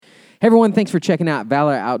Hey, everyone, thanks for checking out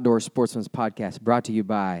Valor Outdoor Sportsman's Podcast, brought to you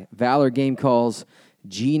by Valor Game Calls,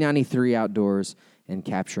 G93 Outdoors, and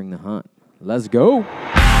Capturing the Hunt. Let's go.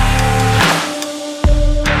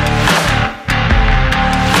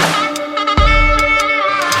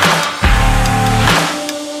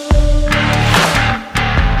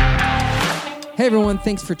 Hey, everyone,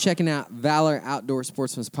 thanks for checking out Valor Outdoor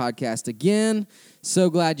Sportsman's Podcast again. So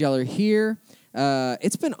glad y'all are here.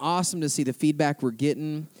 It's been awesome to see the feedback we're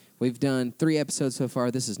getting. We've done 3 episodes so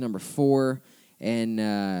far. This is number 4.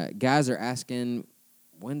 And guys are asking,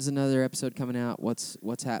 when's another episode coming out?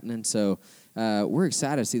 What's happening? So we're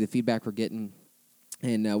excited to see the feedback we're getting.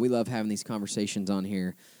 And we love having these conversations on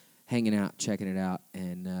here, hanging out, checking it out,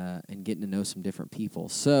 and getting to know some different people.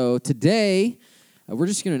 So today, we're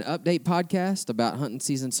just going to update podcast about hunting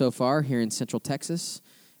season so far here in Central Texas,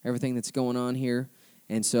 everything that's going on here.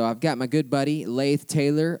 And so I've got my good buddy, Laith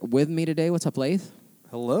Taylor, with me today. What's up, Laith?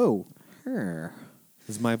 Hello. Her.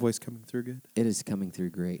 Is my voice coming through good? It is coming through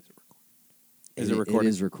great. Is it recording? It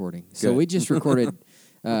is recording. Good. So we just recorded,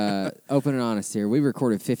 open and honest here, we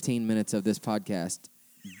recorded 15 minutes of this podcast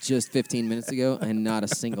just 15 minutes ago, and not a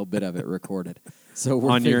single bit of it recorded. So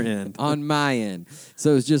we're on your end. On my end.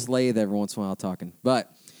 So it's just Laith every once in a while talking.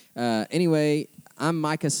 But anyway, I'm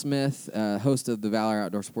Micah Smith, host of the Valor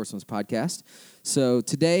Outdoor Sportsman's Podcast. So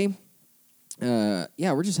today,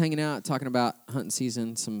 we're just hanging out, talking about hunting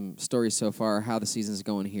season, some stories so far, how the season's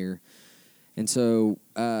going here. And so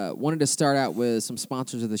wanted to start out with some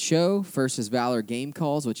sponsors of the show. First is Valor Game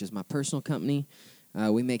Calls, which is my personal company.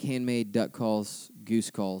 We make handmade duck calls,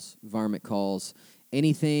 goose calls, varmint calls,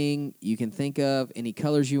 anything you can think of, any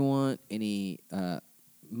colors you want, any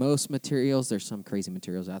most materials. There's some crazy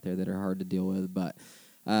materials out there that are hard to deal with, but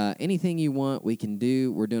anything you want, we can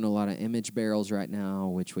do. We're doing a lot of image barrels right now,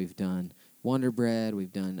 which we've done Wonder Bread.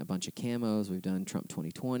 We've done a bunch of camos. We've done Trump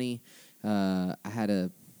 2020. I had a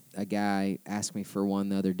guy ask me for one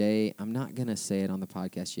the other day. I'm not going to say it on the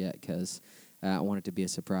podcast yet because I want it to be a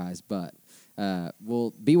surprise, but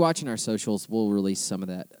we'll be watching our socials. We'll release some of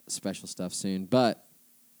that special stuff soon. But,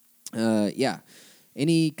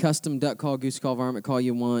 any custom duck call, goose call, varmint call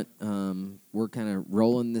you want, we're kind of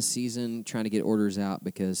rolling this season, trying to get orders out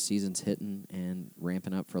because season's hitting and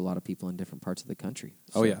ramping up for a lot of people in different parts of the country.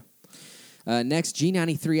 So, oh, yeah. Next,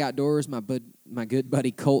 G93 Outdoors, my good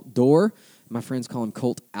buddy Colt Door. My friends call him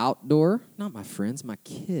Colt Outdoor. Not my friends, my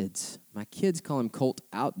kids. My kids call him Colt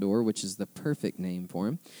Outdoor, which is the perfect name for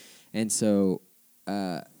him. And so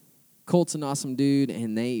Colt's an awesome dude,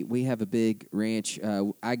 and we have a big ranch.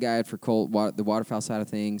 I guide for Colt, the waterfowl side of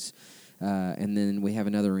things. And then we have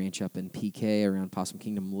another ranch up in PK around Possum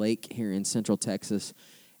Kingdom Lake here in Central Texas.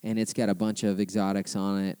 And it's got a bunch of exotics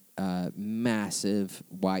on it, massive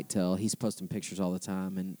whitetail. He's posting pictures all the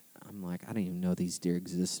time, and I'm like, I didn't even know these deer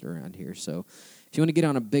exist around here. So if you want to get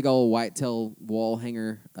on a big old whitetail wall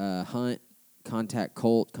hanger hunt, contact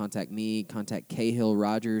Colt, contact me, contact Cahill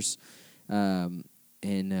Rogers, we'd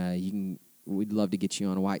love to get you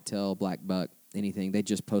on a whitetail, black buck, anything. They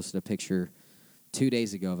just posted a picture 2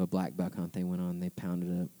 days ago of a black buck hunt they went on. They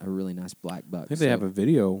pounded a really nice black buck. I think they have a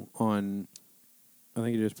video on. I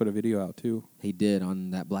think you just put a video out, too. He did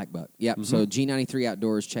on that black buck. Yep. Mm-hmm. So G93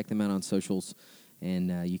 Outdoors, check them out on socials,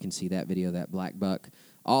 and you can see that video of that black buck.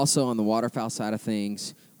 Also, on the waterfowl side of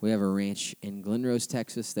things, we have a ranch in Glenrose,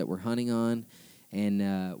 Texas, that we're hunting on,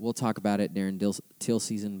 and we'll talk about it during teal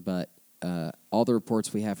season, but all the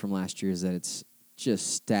reports we have from last year is that it's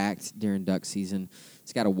just stacked during duck season.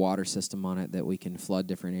 It's got a water system on it that we can flood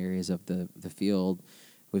different areas of the field.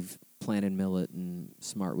 We've planted millet and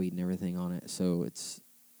smartweed and everything on it, so it's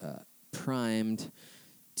primed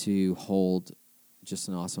to hold just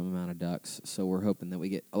an awesome amount of ducks. So we're hoping that we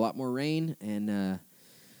get a lot more rain, and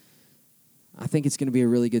I think it's going to be a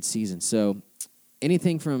really good season. So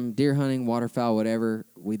anything from deer hunting, waterfowl, whatever,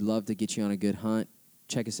 we'd love to get you on a good hunt.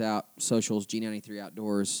 Check us out, socials, G93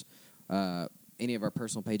 Outdoors, any of our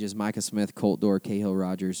personal pages, Micah Smith, Colt Door, Cahill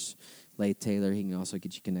Rogers, Laith Taylor. He can also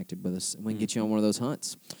get you connected with us, and we can get you on one of those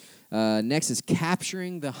hunts. Next is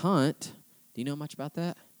Capturing the Hunt. Do you know much about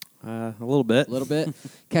that? A little bit. A little bit.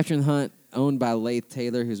 Capturing the Hunt, owned by Laith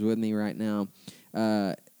Taylor, who's with me right now.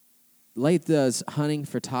 Laith does hunting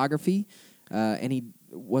photography, and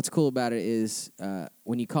what's cool about it is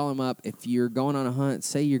when you call him up, if you're going on a hunt,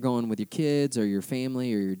 say you're going with your kids or your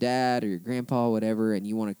family or your dad or your grandpa, whatever, and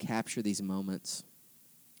you want to capture these moments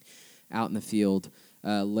out in the field,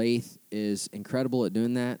 Laith is incredible at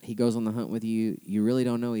doing that. He goes on the hunt with you. You really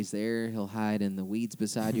don't know he's there. He'll hide in the weeds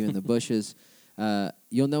beside you in the bushes.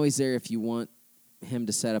 You'll know he's there if you want him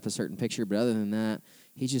to set up a certain picture, but other than that,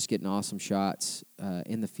 he's just getting awesome shots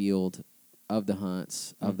in the field of the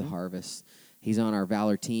hunts, of the harvest. He's on our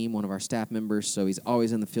Valor team, one of our staff members, so he's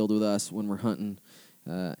always in the field with us when we're hunting.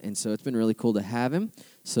 And so it's been really cool to have him.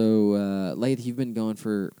 So, Lath, you've been going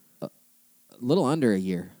for a little under a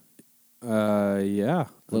year. Yeah.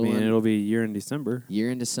 It'll be a year in December.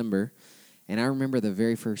 Year in December. And I remember the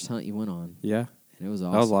very first hunt you went on. Yeah. And it was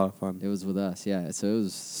awesome. That was a lot of fun. It was with us, yeah. So it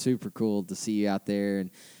was super cool to see you out there.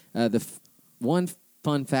 And one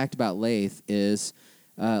fun fact about Lath is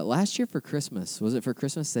last year for Christmas, was it for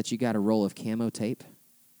Christmas that you got a roll of camo tape?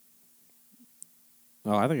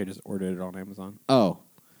 Oh, I think I just ordered it on Amazon. Oh.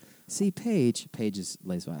 See, Paige is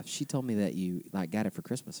Lay's wife. She told me that you got it for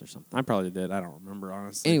Christmas or something. I probably did. I don't remember,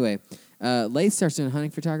 honestly. Anyway, Lay starts doing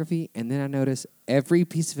hunting photography, and then I notice every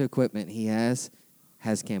piece of equipment he has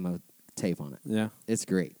camo tape on it. Yeah. It's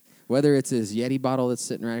great. Whether it's his Yeti bottle that's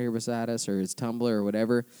sitting right here beside us or his tumbler or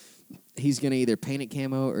whatever, he's going to either paint it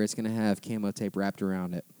camo or it's going to have camo tape wrapped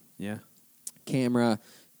around it. Yeah. Camera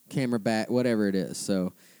back, whatever it is.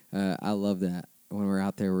 So I love that. When we're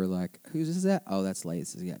out there, we're like, whose is that? Oh, that's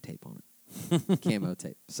Lay's. He's got tape on it. Camo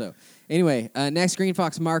tape. So anyway, next, Green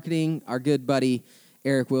Fox Marketing, our good buddy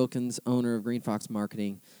Eric Wilkins, owner of Green Fox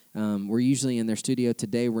Marketing. We're usually in their studio.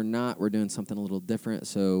 Today we're not. We're doing something a little different.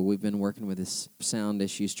 So we've been working with this sound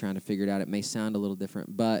issues, trying to figure it out. It may sound a little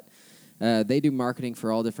different, but they do marketing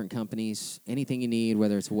for all different companies. Anything you need,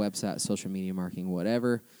 whether it's a website, social media marketing,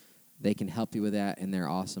 whatever, they can help you with that, and they're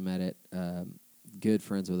awesome at it. Good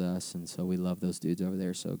friends with us, and so we love those dudes over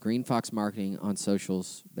there. So Green Fox Marketing on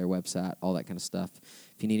socials, their website, all that kind of stuff,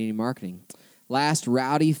 if you need any marketing. Last,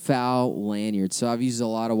 Rowdy Fowl lanyards. So I've used a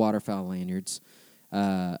lot of waterfowl lanyards,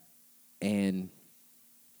 and when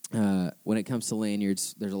it comes to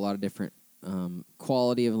lanyards, there's a lot of different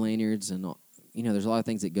quality of lanyards, and there's a lot of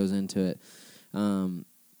things that goes into it.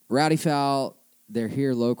 Rowdy Fowl, they're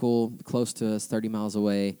here local, close to us, 30 miles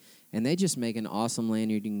away. And they just make an awesome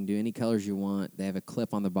lanyard. You can do any colors you want. They have a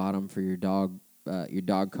clip on the bottom for your dog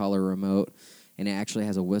collar remote, and it actually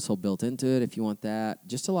has a whistle built into it if you want that.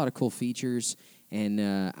 Just a lot of cool features. And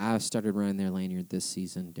I started running their lanyard this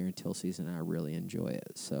season during teal season, and I really enjoy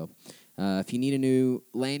it. So if you need a new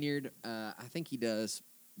lanyard, I think he does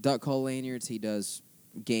duck hole lanyards. He does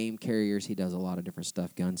game carriers. He does a lot of different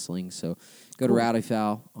stuff, gunslings. So go to Rowdy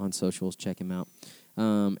Fowl on socials. Check him out.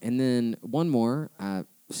 And then one more.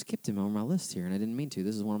 Skipped him on my list here, and I didn't mean to.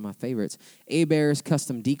 This is one of my favorites. Hebert's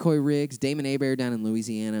Custom Decoy Rigs. Damon Hebert down in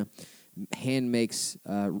Louisiana hand makes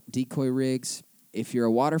decoy rigs. If you're a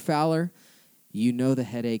waterfowler, you know the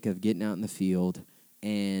headache of getting out in the field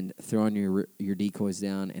and throwing your decoys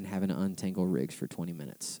down and having to untangle rigs for 20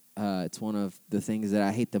 minutes. It's one of the things that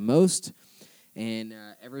I hate the most, and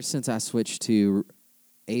ever since I switched to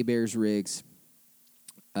Hebert's rigs,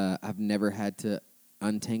 I've never had to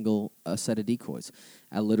untangle a set of decoys.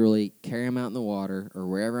 I literally carry them out in the water or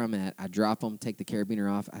wherever I'm at. I drop them, take the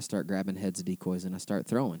carabiner off. I start grabbing heads of decoys and I start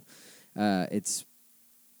throwing. It's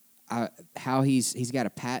how he's got a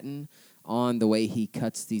patent on the way he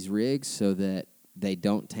cuts these rigs so that they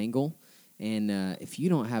don't tangle. And if you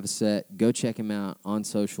don't have a set, go check him out on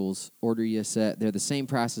socials. Order you a set. They're the same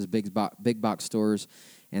price as big box stores,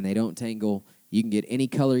 and they don't tangle. You can get any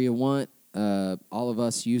color you want. All of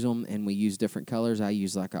us use them, and we use different colors. I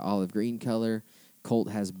use like an olive green color. Colt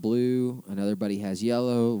has blue. Another buddy has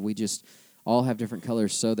yellow. We just all have different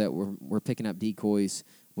colors so that we're picking up decoys.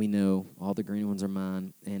 We know all the green ones are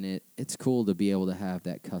mine, and it's cool to be able to have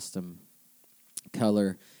that custom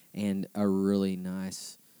color and a really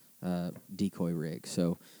nice decoy rig.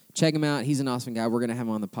 So check him out. He's an awesome guy. We're going to have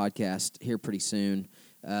him on the podcast here pretty soon,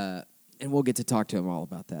 and we'll get to talk to him all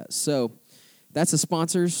about that. So that's the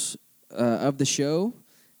sponsors of the show.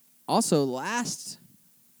 Also, last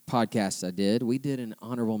podcast we did an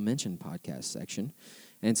honorable mention podcast section.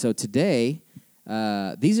 And so today,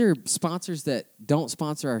 these are sponsors that don't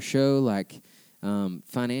sponsor our show, like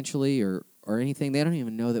financially or anything. They don't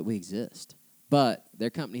even know that we exist. But they're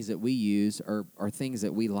companies that we use or things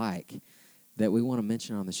that we like that we want to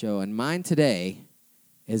mention on the show. And mine today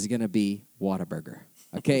is going to be Whataburger.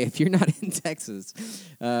 Okay, if you're not in Texas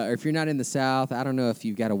or if you're not in the South, I don't know if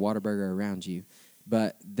you've got a Whataburger around you,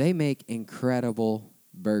 but they make incredible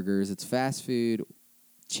burgers. It's fast food,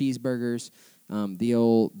 cheeseburgers. The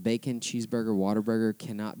old bacon cheeseburger, Whataburger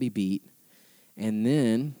cannot be beat. And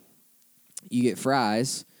then you get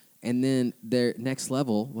fries. And then their next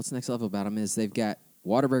level, what's next level about them is they've got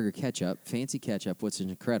Whataburger ketchup, fancy ketchup, which is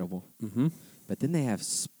incredible. Mm-hmm. But then they have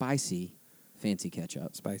spicy fancy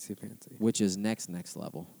ketchup. Spicy fancy. Which is next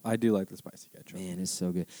level. I do like the spicy ketchup. Man, it's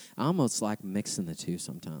so good. I almost like mixing the two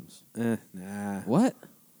sometimes. Nah. What?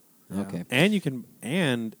 Yeah. Okay.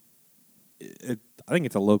 And I think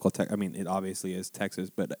it's a local tech. I mean, it obviously is Texas,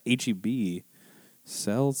 but HEB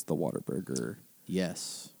sells the Whataburger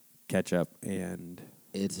Yes. ketchup and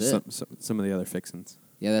It's some of the other fixins.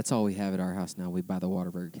 Yeah, that's all we have at our house now. We buy the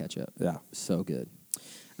Whataburger ketchup. Yeah. So good.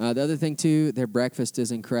 The other thing, too, their breakfast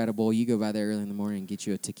is incredible. You go by there early in the morning and get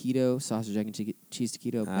you a taquito, sausage, egg, and cheese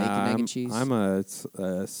taquito, bacon, egg, and cheese. I'm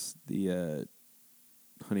the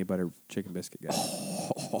honey butter chicken biscuit guy.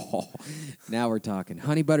 Now we're talking.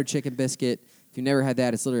 Honey butter chicken biscuit. If you've never had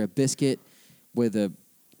that, it's literally a biscuit with.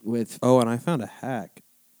 Oh, and I found a hack.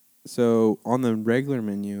 So on the regular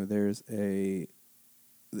menu, it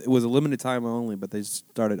was a limited time only, but they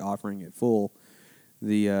started offering it full.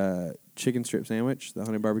 The chicken strip sandwich, the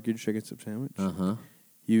honey barbecue chicken strip sandwich. I'm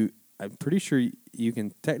pretty sure you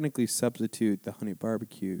can technically substitute the honey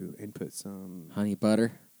barbecue and put some honey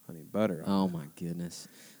butter on. Oh my goodness!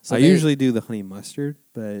 So I usually do the honey mustard,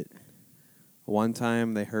 but one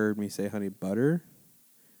time they heard me say honey butter,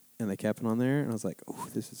 and they kept it on there, and I was like, "Oh,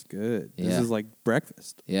 this is good. Yeah. This is like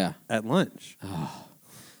breakfast." Yeah. At lunch. Oh.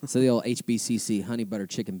 So the old HBCC honey butter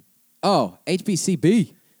chicken. Oh,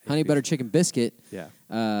 HBCB honey butter chicken biscuit. Yeah.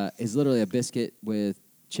 Is literally a biscuit with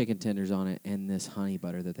chicken tenders on it and this honey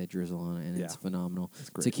butter that they drizzle on it, and it's phenomenal. It's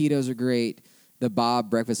great. Taquitos are great. The Bob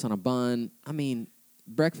breakfast on a bun. I mean,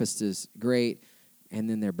 breakfast is great, and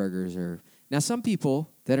then their burgers are. Now, some people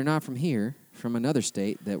that are not from here, from another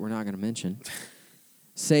state that we're not going to mention,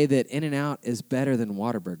 say that In-N-Out is better than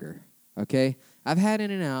Whataburger. Okay, I've had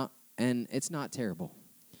In-N-Out, and it's not terrible,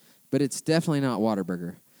 but it's definitely not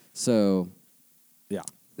Whataburger. So, yeah,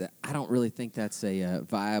 I don't really think that's a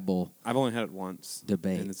viable. I've only had it once.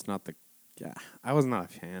 Debate. And it's not the. Yeah, I was not a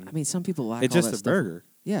fan. I mean, some people like it's all just that a stuff. burger.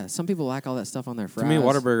 Yeah, some people like all that stuff on their fries. To me,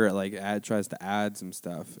 Whataburger tries to add some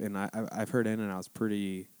stuff, and I've heard In-N-Out's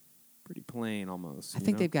pretty plain almost. I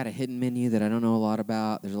think they've got a hidden menu that I don't know a lot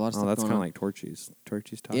about. There's a lot of stuff. Oh, that's kind of like Torchy's.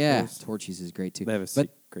 Torchy's tacos. Yeah, Torchy's is great too. They have a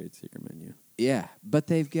great secret menu. Yeah, but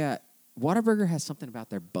they've got Whataburger has something about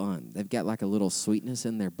their bun. They've got like a little sweetness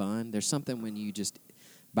in their bun. There's something when you just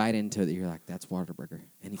bite into it that you're like, that's Whataburger,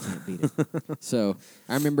 and you can't beat it. So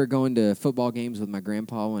I remember going to football games with my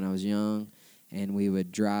grandpa when I was young, and we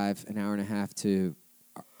would drive an hour and a half to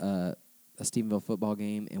a Stephenville football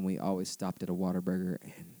game, and we always stopped at a Whataburger,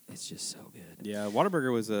 and it's just so good. Yeah,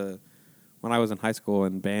 Whataburger was when I was in high school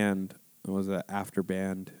and band, it was an after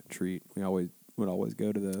band treat. We would always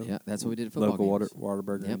go to the that's what we did at football local games.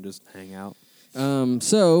 Whataburger and just hang out.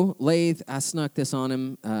 So Lathe, I snuck this on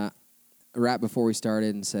him right before we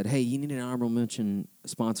started and said, hey, you need an honorable mention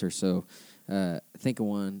sponsor, so think of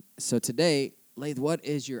one. So today, Lathe, what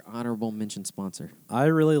is your honorable mention sponsor? I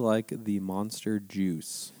really like the Monster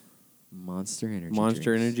Juice. Monster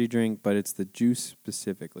Energy drink, but it's the juice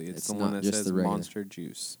specifically. It's the one that just says the regular. Monster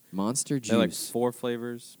Juice. Monster Juice. They like 4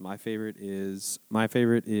 flavors. My favorite is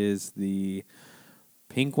the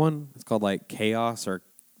pink one. It's called like Chaos or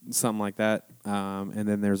something like that. And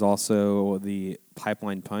then there's also the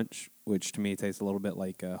Pipeline Punch, which to me tastes a little bit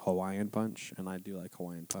like a Hawaiian Punch, and I do like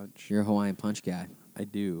Hawaiian Punch. You're a Hawaiian Punch guy. I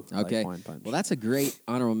do. Okay. Like Hawaiian Punch. Well, that's a great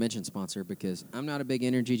honorable mention sponsor because I'm not a big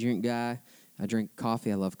energy drink guy. I drink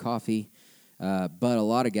coffee. I love coffee. But a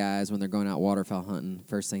lot of guys, when they're going out waterfowl hunting,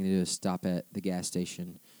 first thing they do is stop at the gas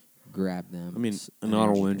station, grab them. I mean, an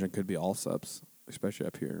honorable mention could be Allsups, especially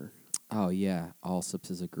up here. Oh, yeah.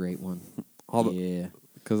 Allsups is a great one. Yeah.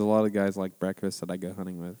 Because a lot of guys like breakfast that I go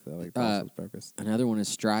hunting with. They like Allsups breakfast. Another one is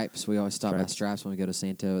Stripes. We always stop at Stripes when we go to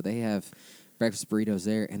Santo. They have breakfast burritos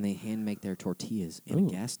there, and they hand make their tortillas in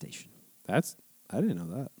a gas station. I didn't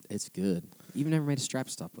know that. It's good. You've never made a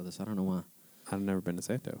Stripes stop with us. I don't know why. I've never been to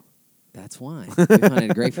Santo. That's why. We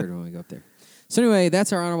hunted Grayford when we go up there. So anyway,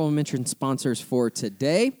 that's our honorable mention sponsors for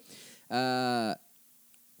today. Again,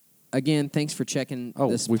 thanks for checking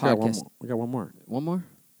this podcast. We got one more. One more?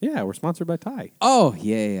 Yeah, we're sponsored by Ty. Oh,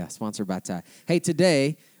 yeah. Sponsored by Ty. Hey,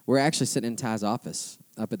 today we're actually sitting in Ty's office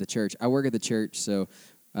up at the church. I work at the church, so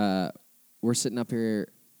we're sitting up here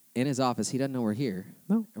in his office. He doesn't know we're here.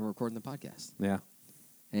 No. And we're recording the podcast. Yeah.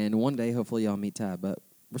 And one day, hopefully, y'all meet Ty, but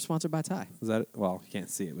we're sponsored by Ty. Is that, well, you can't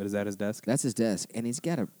see it, but is that his desk? That's his desk, and he's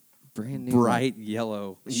got a brand new bright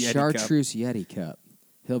yellow Yeti Chartreuse Yeti cup.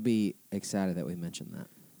 He'll be excited that we mentioned that.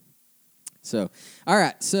 So, all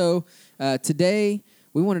right. So today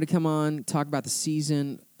we wanted to come on, talk about the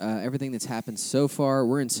season, everything that's happened so far.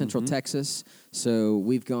 We're in Central Texas, so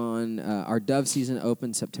we've gone. Our dove season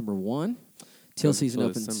opened September 1. Teal season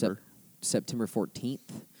opened September 14th.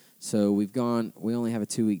 So we've gone. We only have a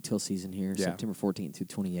 2-week teal season here, September 14th through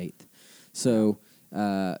 28th. So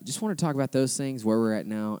just want to talk about those things, where we're at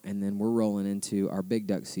now, and then we're rolling into our big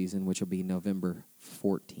duck season, which will be November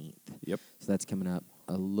 14th. Yep. So that's coming up.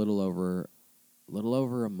 a little over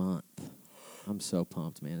a month. I'm so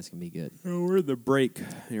pumped, man. It's gonna be good. Oh, we're in the break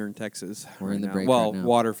here in Texas. We're in the now. break Well, right now.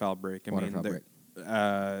 waterfowl break. Waterfowl break.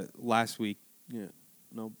 Last week,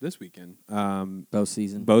 this weekend. Bow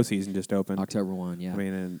season. Bow season just opened. October 1, yeah. I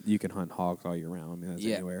mean, and you can hunt hogs all year round. I mean, that's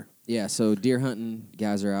anywhere. Yeah, so deer hunting,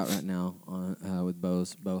 guys are out right now on with bow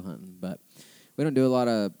hunting. But we don't do a lot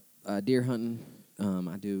of deer hunting.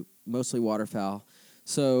 I do mostly waterfowl.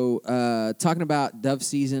 So talking about dove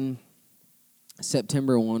season,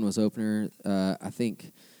 September 1 was opener. I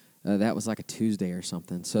think that was like a Tuesday or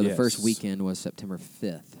something. So the first weekend was September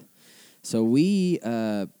 5th. So we,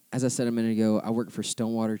 as I said a minute ago, I work for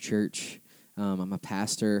Stonewater Church. I'm a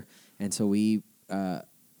pastor, and so we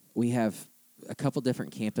have a couple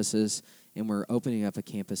different campuses, and we're opening up a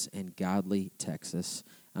campus in Godley, Texas.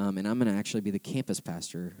 And I'm going to actually be the campus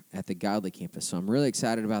pastor at the Godley campus. So I'm really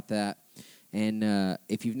excited about that. And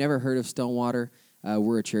if you've never heard of Stonewater,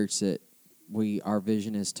 we're a church that our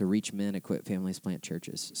vision is to reach men, equip families, plant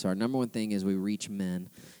churches. So our number one thing is we reach men.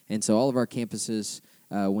 And so all of our campuses,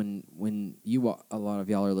 when you a lot of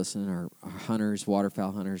y'all are listening, are hunters,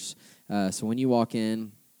 waterfowl hunters. So when you walk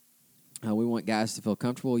in, we want guys to feel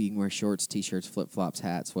comfortable. You can wear shorts, T-shirts, flip-flops,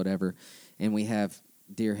 hats, whatever. And we have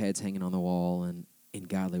deer heads hanging on the wall. And in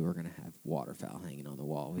Godley, we're going to have waterfowl hanging on the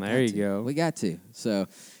wall. There you go. We got to. So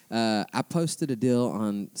I posted a deal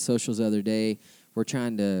on socials the other day.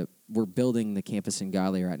 We're building the campus in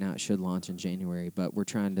Godley right now. It should launch in January. But we're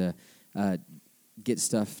trying to get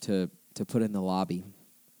stuff to put in the lobby.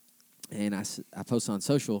 And I posted on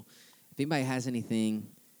social, if anybody has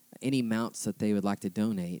any mounts that they would like to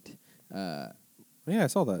donate, yeah, I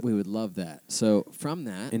saw that. we would love that. So from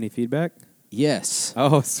that, Any feedback? yes.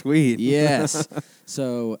 Oh, sweet. Yes.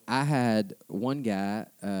 So I had one guy,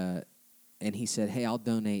 and he said, "Hey, I'll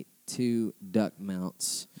donate 2 duck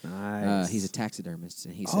mounts." Nice. He's a taxidermist,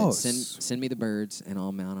 and he said, Oh, send me the birds, and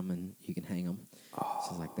I'll mount them, and you can hang them. So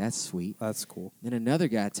I was like, that's sweet. That's cool. Then another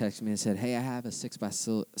guy texted me and said, "Hey, I have a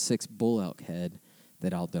 6x6 bull elk head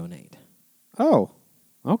that I'll donate." Oh,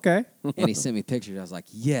 okay. And he sent me pictures. I was like,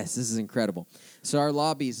 yes, this is incredible. So our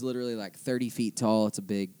lobby is literally like 30 feet tall. It's a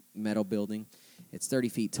big metal building. It's 30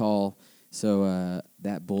 feet tall. So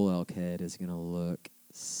that bull elk head is going to look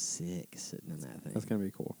sick sitting in that thing. That's going to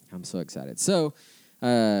be cool. I'm so excited. So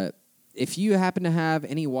if you happen to have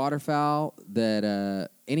any waterfowl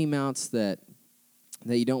any mounts that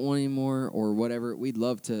you don't want anymore or whatever, we'd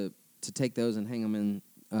love to take those and hang them in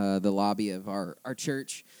the lobby of our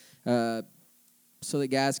church. So that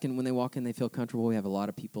guys can, when they walk in, they feel comfortable. We have a lot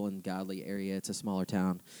of people in Godley area. It's a smaller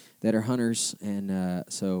town that are hunters. And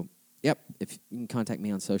so, yep, if you can contact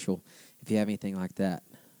me on social if you have anything like that.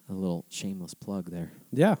 A little shameless plug there.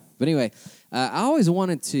 Yeah. But anyway, I've always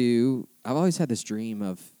had this dream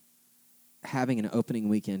of having an opening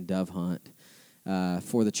weekend dove hunt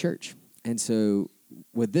for the church. And so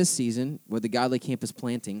with this season, with the Godley campus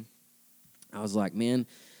planting, I was like, man,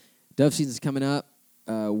 dove season's coming up.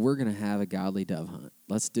 We're going to have a Godley dove hunt.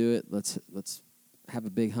 Let's do it. Let's have a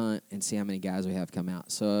big hunt and see how many guys we have come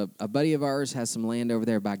out. So a buddy of ours has some land over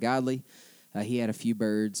there by Godley. He had a few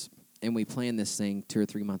birds, and we planned this thing 2 or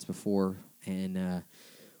 3 months before, and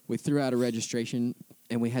we threw out a registration,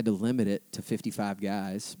 and we had to limit it to 55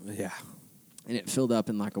 guys. Yeah. And it filled up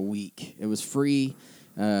in like a week. It was free.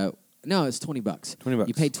 No, it's $20. $20.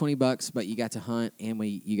 You paid $20, but you got to hunt, and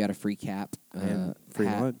you got a free cap, And free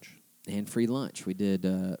hat. lunch. And free lunch. We did,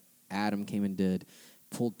 Adam came and did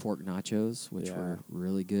pulled pork nachos, which were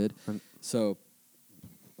really good. So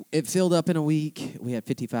it filled up in a week. We had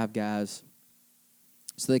 55 guys.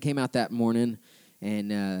 So they came out that morning,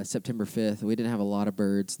 and September 5th, we didn't have a lot of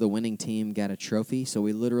birds. The winning team got a trophy, so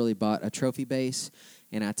we literally bought a trophy base,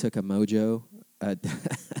 and I took a mojo, a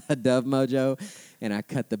dove mojo, and I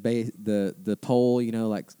cut the pole,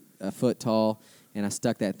 like a foot tall, and I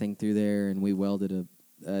stuck that thing through there, and we welded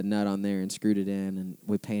a nut on there and screwed it in, and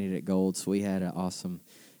we painted it gold. So we had an awesome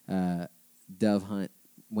dove hunt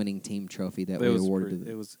winning team trophy that we awarded.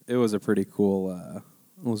 It was a pretty cool.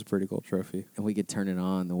 It was a pretty cool trophy, and we could turn it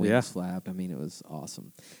on. The wings flapped. I mean, it was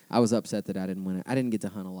awesome. I was upset that I didn't win it. I didn't get to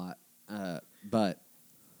hunt a lot, but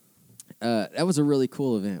that was a really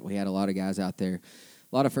cool event. We had a lot of guys out there,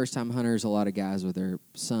 a lot of first-time hunters, a lot of guys with their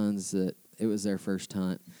sons that it was their first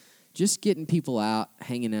hunt. Just getting people out,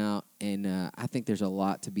 hanging out, and I think there's a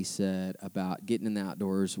lot to be said about getting in the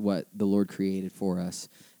outdoors, what the Lord created for us.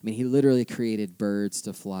 I mean, He literally created birds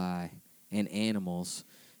to fly and animals,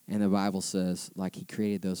 and the Bible says, like, He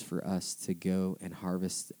created those for us to go and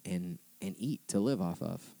harvest and eat, to live off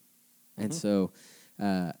of. And so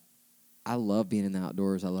I love being in the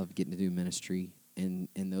outdoors. I love getting to do ministry. in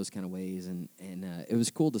those kind of ways, and it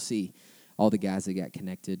was cool to see all the guys that got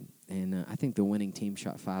connected. And I think the winning team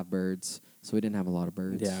shot 5 birds, so we didn't have a lot of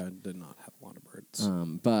birds. Yeah, it did not have a lot of birds.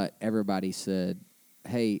 But everybody said,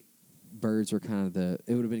 hey, birds were kind of it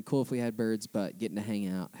would have been cool if we had birds, but getting to hang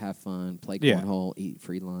out, have fun, play cornhole, eat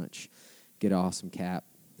free lunch, get an awesome cap,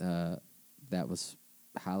 that was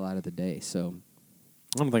highlight of the day. So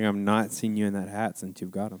I don't think I've not seen you in that hat since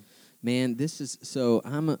you've got them. man, so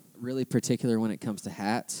I'm really particular when it comes to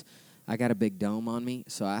hats. I got a big dome on me,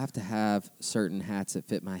 so I have to have certain hats that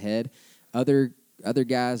fit my head. Other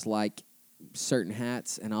guys like certain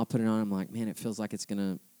hats, and I'll put it on. I'm like, man, it feels like it's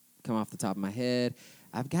gonna come off the top of my head.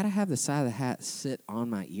 I've got to have the side of the hat sit on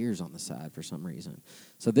my ears on the side for some reason.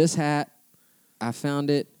 So this hat, I found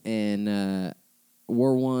it and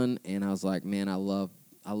wore one, and I was like, man, I love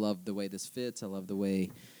the way this fits. I love the way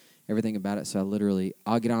everything about it. So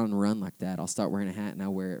I'll get on and run like that. I'll start wearing a hat, and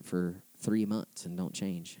I'll wear it for 3 months and don't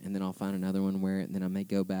change. And then I'll find another one and wear it, and then I may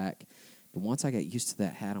go back. But once I get used to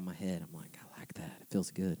that hat on my head, I'm like, I like that. It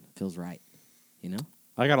feels good. It feels right, you know?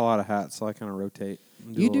 I got a lot of hats, so I kind of rotate.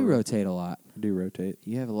 You do rotate a lot. I do rotate.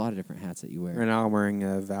 You have a lot of different hats that you wear. Right now I'm wearing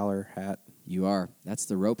a Valor hat. You are. That's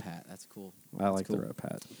the rope hat. That's cool. I like the rope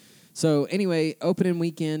hat. So anyway, opening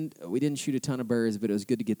weekend, we didn't shoot a ton of birds, but it was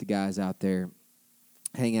good to get the guys out there,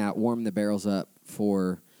 hang out, warm the barrels up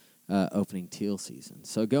for opening teal season.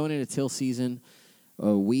 So going into teal season,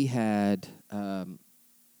 we had,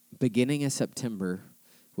 beginning of September,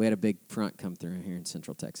 we had a big front come through here in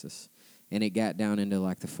Central Texas. And it got down into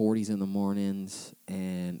like the 40s in the mornings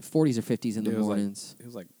and 40s or 50s in the mornings. It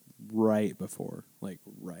was like right before.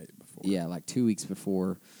 Yeah, like 2 weeks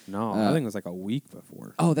before. No, I think it was like a week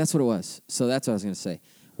before. Oh, that's what it was. So that's what I was going to say.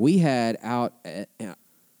 We had out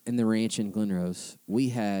in the ranch in Glenrose, we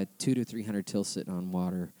had 200 to 300 teal sitting on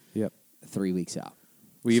water. Yep. 3 weeks out.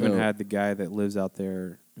 We even had the guy that lives out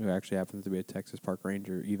there who actually happens to be a Texas Park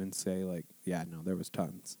Ranger even say like, yeah, no, there was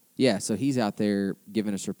tons. Yeah, so he's out there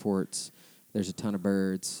giving us reports. There's a ton of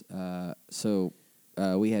birds. So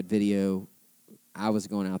we had video. I was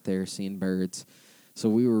going out there seeing birds. So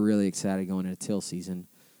we were really excited going into teal season.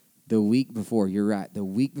 The week before, you're right, the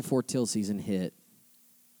week before teal season hit,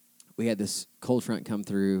 we had this cold front come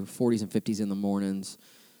through, 40s and 50s in the mornings,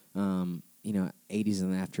 80s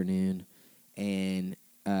in the afternoon. And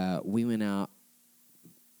we went out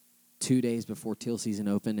 2 days before teal season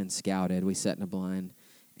opened and scouted. We sat in a blind,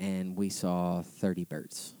 and we saw 30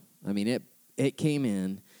 birds. I mean, it came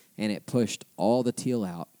in, and it pushed all the teal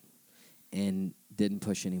out and didn't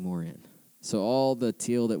push any more in. So all the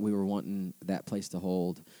teal that we were wanting that place to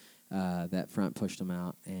hold, that front pushed them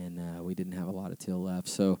out, and we didn't have a lot of teal left.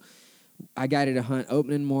 So I guided a hunt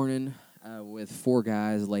opening morning with 4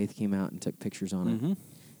 guys. Lath came out and took pictures on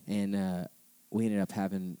it. And we ended up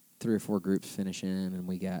having 3 or 4 groups finish in, and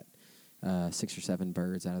we got 6 or 7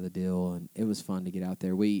 birds out of the deal, and it was fun to get out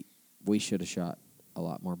there. We should have shot a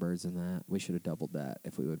lot more birds than that. We should have doubled that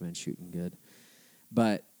if we would have been shooting good.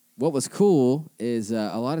 But what was cool is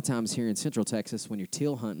a lot of times here in Central Texas, when you're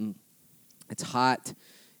teal hunting, it's hot.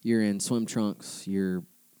 You're in swim trunks. If you're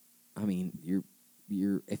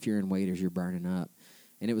in waders, you're burning up.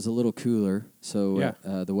 And it was a little cooler, so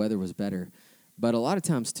the weather was better. But a lot of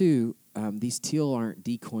times too, these teal aren't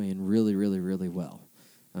decoying really, really, really well.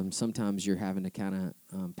 Sometimes you're having to kind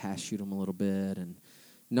of pass shoot them a little bit, and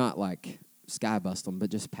not like sky bust them, but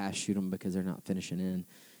just pass shoot them because they're not finishing in.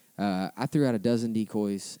 I threw out a dozen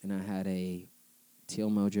decoys, and I had a teal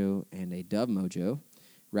mojo and a dove mojo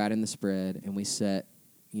right in the spread, and we set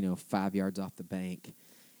 5 yards off the bank,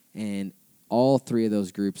 and all 3 of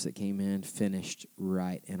those groups that came in finished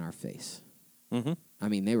right in our face. I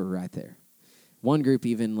mean, they were right there. One group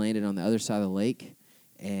even landed on the other side of the lake,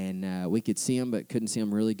 and we could see them but couldn't see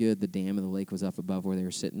them really good. The dam of the lake was up above where they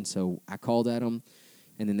were sitting, so I called at them,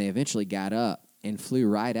 and then they eventually got up and flew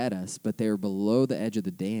right at us, but they were below the edge of the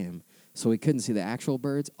dam, so we couldn't see the actual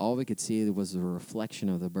birds. All we could see was the reflection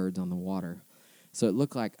of the birds on the water. So it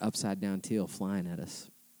looked like upside-down teal flying at us.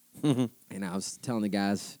 And I was telling the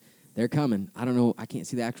guys, they're coming. I don't know. I can't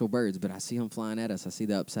see the actual birds, but I see them flying at us. I see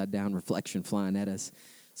the upside-down reflection flying at us.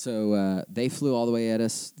 So they flew all the way at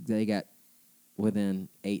us. They got within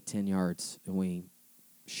 8-10 yards, and we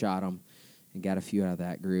shot them and got a few out of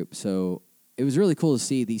that group. So it was really cool to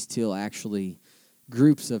see these teal actually,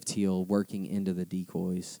 groups of teal working into the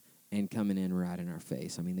decoys and coming in right in our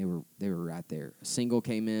face. I mean, they were right there. A single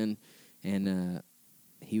came in, and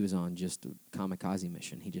he was on just a kamikaze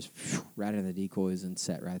mission. He just right into the decoys and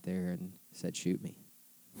sat right there and said, "Shoot me."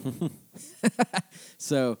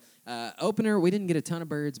 So Opener, we didn't get a ton of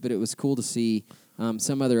birds, but it was cool to see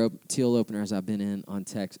some other teal openers I've been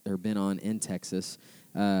on in Texas.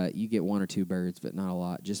 You get one or two birds, but not a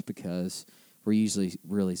lot, just because we're usually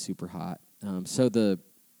really super hot.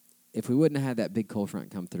 If we wouldn't have had that big cold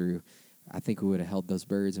front come through, I think we would have held those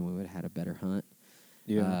birds and we would have had a better hunt.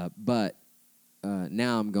 Yeah. But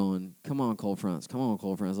now I'm going, come on, cold fronts.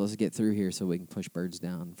 Let's get through here so we can push birds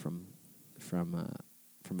down from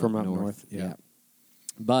up north. Yeah.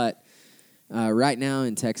 But right now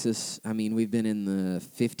in Texas, I mean, we've been in the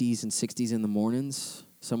 50s and 60s in the mornings,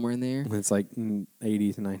 somewhere in there. It's like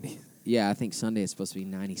 80s and 90s. Yeah, I think Sunday it's supposed to be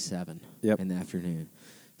 97 in the afternoon.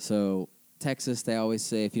 So Texas, they always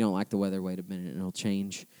say, if you don't like the weather, wait a minute, and it'll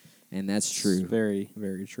change. And that's true. It's very,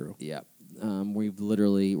 very true. Yeah.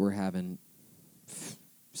 We're having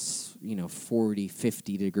 40,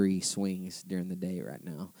 50 degree swings during the day right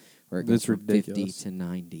now. Where it goes from 50 to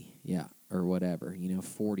 90. Yeah, or whatever.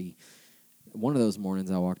 40. One of those mornings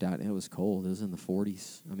I walked out and it was cold. It was in the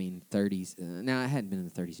 40s. I mean, 30s. I hadn't been in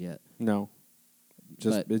the 30s yet. No.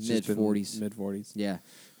 It's mid-40s. Mid-40s. Yeah,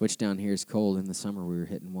 which down here is cold. In the summer, we were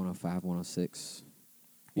hitting 105, 106,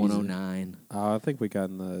 109. I think we got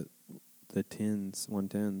in the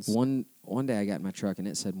 110s. One day I got in my truck and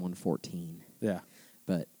it said 114. Yeah.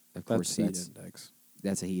 But, of course, heat index.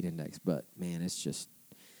 That's a heat index. But, man, it's just,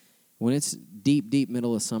 when it's deep, deep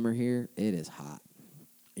middle of summer here, it is hot.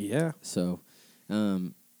 Yeah. So,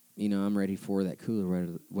 I'm ready for that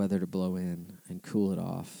cooler weather to blow in and cool it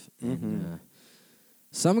off. Mm-hmm. And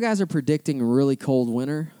some guys are predicting a really cold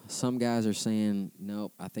winter. Some guys are saying,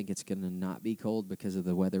 nope, I think it's going to not be cold because of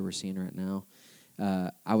the weather we're seeing right now.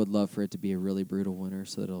 I would love for it to be a really brutal winter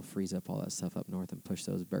so that it'll freeze up all that stuff up north and push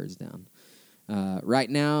those birds down. Right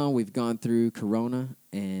now, we've gone through Corona,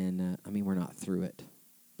 and we're not through it,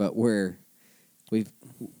 but we've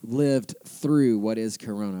lived through what is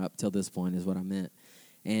Corona up till this point is what I meant.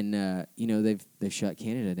 And, they've shut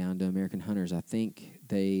Canada down to American hunters. I think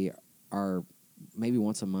they are maybe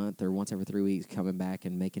once a month or once every 3 weeks coming back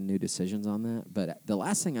and making new decisions on that. But the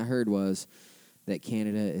last thing I heard was that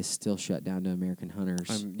Canada is still shut down to American hunters.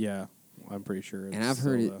 I'm pretty sure. And I've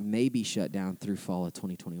heard it may be shut down through fall of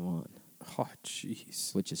 2021. Oh,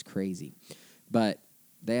 jeez. Which is crazy. But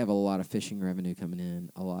they have a lot of fishing revenue coming in,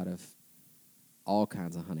 a lot of all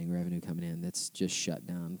kinds of hunting revenue coming in that's just shut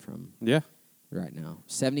down from right now.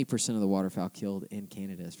 70% of the waterfowl killed in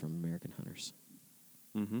Canada is from American hunters,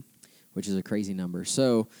 which is a crazy number.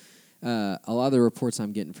 So a lot of the reports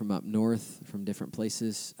I'm getting from up north, from different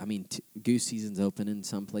places, goose season's open in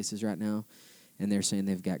some places right now, and they're saying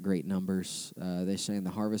they've got great numbers. They're saying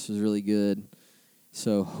the harvest was really good.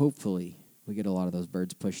 So hopefully we get a lot of those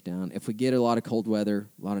birds pushed down. If we get a lot of cold weather,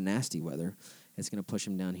 a lot of nasty weather, it's going to push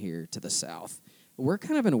them down here to the south. We're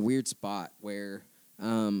kind of in a weird spot where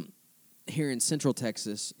here in central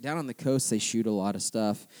Texas, down on the coast, they shoot a lot of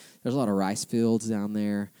stuff. There's a lot of rice fields down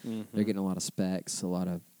there. Mm-hmm. They're getting a lot of specks, a lot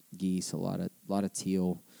of geese, a lot of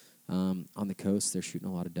teal. On the coast, they're shooting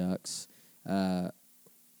a lot of ducks.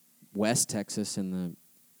 West Texas in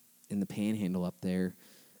the Panhandle up there,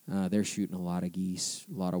 they're shooting a lot of geese,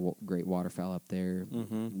 a lot of great waterfowl up there.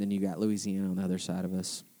 Mm-hmm. Then you got Louisiana on the other side of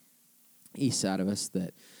us, east side of us,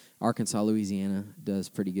 that Arkansas, Louisiana does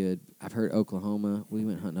pretty good. I've heard Oklahoma. We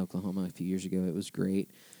went hunting Oklahoma a few years ago. It was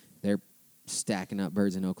great. They're stacking up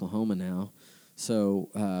birds in Oklahoma now.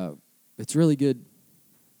 So it's really good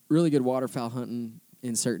waterfowl hunting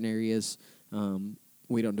in certain areas.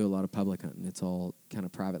 We don't do a lot of public hunting. It's all kind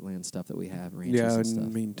of private land stuff that we have, ranches and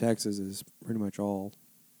stuff. Texas is pretty much all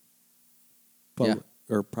public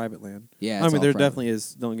or private land. Yeah, there definitely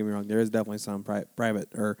is, don't get me wrong, there is definitely some private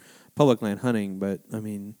or public land hunting, but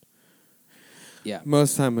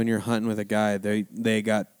most of the time when you're hunting with a guy, they've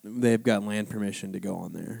got land permission to go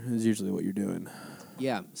on there. Is usually what you're doing.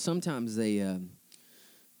 Yeah, sometimes they, on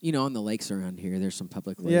the lakes around here, there's some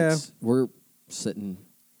public lakes. Yeah. We're sitting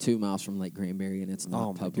 2 miles from Lake Granbury, and it's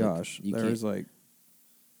not public. Oh, my gosh. There's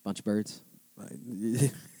bunch of birds.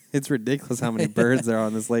 It's ridiculous how many birds there are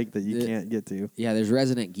on this lake that you can't get to. Yeah, there's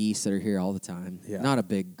resident geese that are here all the time. Yeah. Not a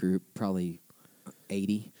big group, probably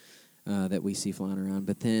 80 that we see flying around.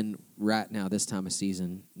 But then right now, this time of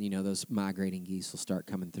season, those migrating geese will start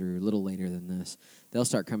coming through a little later than this. They'll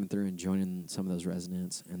start coming through and joining some of those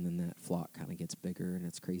residents, and then that flock kind of gets bigger, and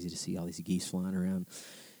it's crazy to see all these geese flying around.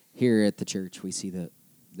 Here at the church, we see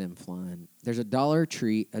them flying. There's a Dollar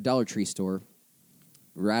Tree store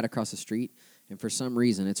right across the street, and for some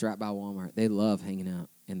reason, it's right by Walmart. They love hanging out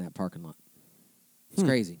in that parking lot. It's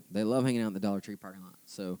crazy. They love hanging out in the Dollar Tree parking lot.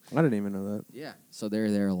 So I didn't even know that. Yeah, so they're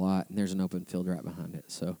there a lot, and there's an open field right behind it.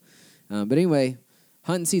 So, but anyway,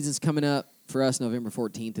 hunting season's coming up for us, November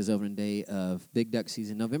 14th is opening day of Big Duck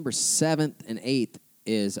season. November 7th and 8th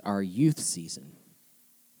is our youth season.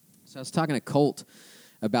 So I was talking to Colt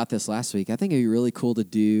about this last week. I think it'd be really cool to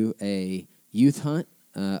do a youth hunt,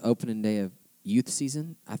 opening day of youth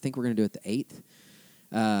season. I think we're going to do it the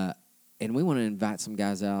 8th. And we want to invite some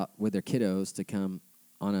guys out with their kiddos to come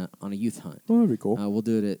on a youth hunt. Oh, that'd be cool. We'll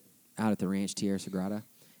do it out at the Ranch Tierra Sagrada.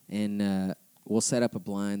 And we'll set up a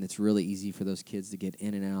blind that's really easy for those kids to get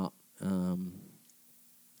in and out.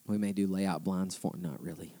 We may do layout blinds for them. Not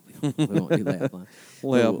really. We won't do layout blinds.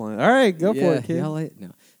 Layout blind. All right, go for it, kid.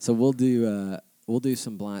 No. So we'll do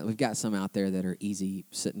some blind. We've got some out there that are easy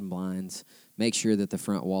sitting blinds. Make sure that the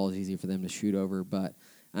front wall is easy for them to shoot over. But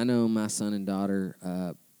I know my son and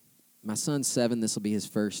daughter. My son's 7. This will be his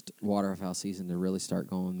first waterfowl season to really start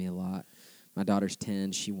going with me a lot. My daughter's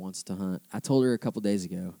 10. She wants to hunt. I told her a couple days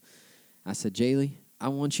ago. I said, Jaylee, I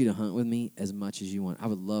want you to hunt with me as much as you want. I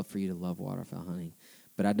would love for you to love waterfowl hunting,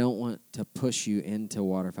 but I don't want to push you into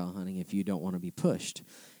waterfowl hunting if you don't want to be pushed.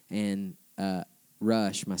 And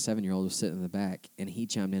Rush, my 7-year-old, was sitting in the back, and he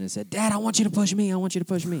chimed in and said, Dad, I want you to push me. I want you to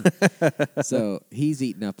push me. So he's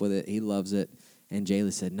eating up with it. He loves it. And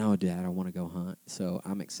Jaylee said, no, Dad, I want to go hunt. So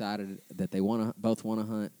I'm excited that they both want to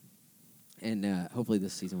hunt. And hopefully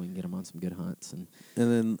this season we can get them on some good hunts. And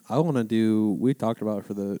then I want to do, we talked about it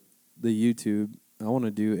for the YouTube, I want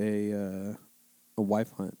to do a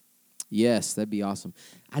wife hunt. Yes, that'd be awesome.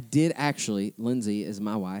 I did actually, Lindsay is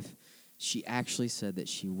my wife. She actually said that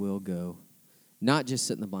she will go, not just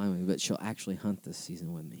sit in the blind with me, but she'll actually hunt this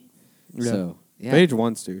season with me. Yeah. So, yeah. Paige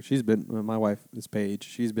wants to. She's been, my wife is Paige.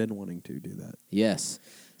 She's been wanting to do that. Yes.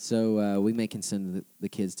 So we may can send the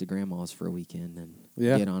kids to grandma's for a weekend and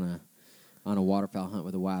get on a waterfowl hunt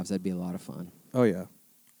with the wives. That'd be a lot of fun. Oh, yeah.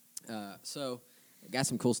 So got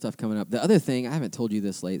some cool stuff coming up. The other thing, I haven't told you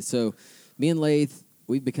this, Lath. So me and Lath,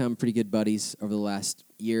 we've become pretty good buddies over the last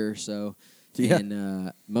year or so. Yeah.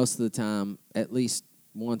 And most of the time, at least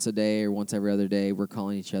once a day or once every other day, we're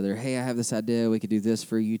calling each other, hey, I have this idea. We could do this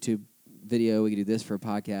for a YouTube video. We could do this for a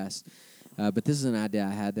podcast. But this is an idea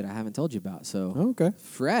I had that I haven't told you about. So okay.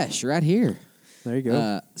 Fresh, right here. There you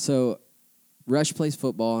go. So Rush plays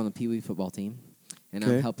football on the Pee Wee football team, and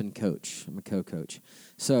I'm helping coach. I'm a co-coach.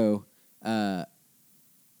 So,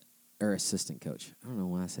 or assistant coach. I don't know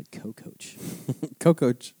why I said co-coach.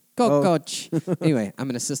 Co-coach. Co-coach. Anyway, I'm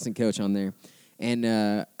an assistant coach on there. And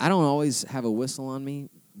I don't always have a whistle on me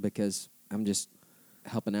because I'm just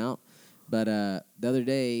helping out. But the other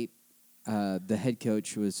day, the head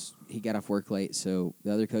coach he got off work late, so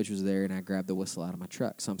the other coach was there, and I grabbed the whistle out of my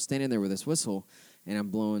truck. So I'm standing there with this whistle, and I'm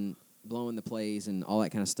blowing the plays and all that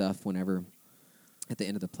kind of stuff whenever at the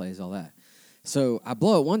end of the plays, all that. So I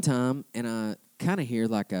blow it one time, and I kind of hear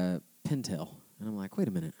like a pintail. And I'm like, wait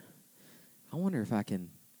a minute. I wonder if I can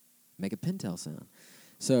make a pintail sound.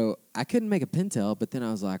 So I couldn't make a pintail, but then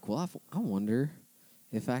I was like, well, I wonder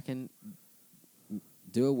if I can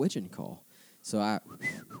do a widgeon call. So I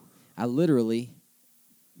literally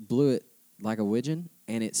blew it like a widgeon,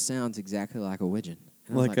 and it sounds exactly like a widgeon.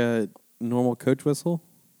 Like a normal coach whistle?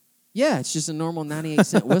 Yeah, it's just a normal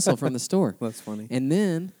 98-cent whistle from the store. That's funny. And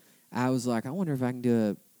then I was like, I wonder if I can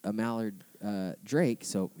do a mallard drake.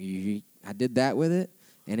 So I did that with it,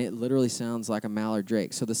 and it literally sounds like a mallard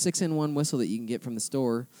drake. So the 6-in-1 whistle that you can get from the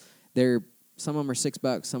store, some of them are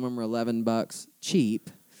 $6, some of them are $11, cheap.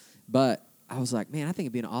 But I was like, man, I think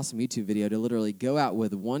it'd be an awesome YouTube video to literally go out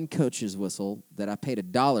with one coach's whistle that I paid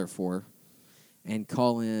 $1 for, and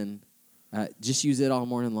call in, just use it all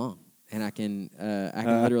morning long. And I can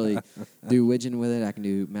literally do widgeon with it. I can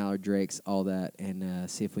do mallard drakes, all that, and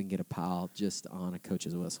see if we can get a pile just on a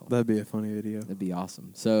coach's whistle. That'd be a funny video. That'd be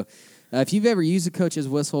awesome. So if you've ever used a coach's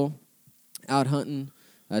whistle out hunting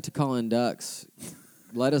to call in ducks,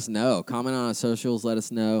 let us know. Comment on our socials. Let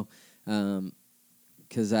us know,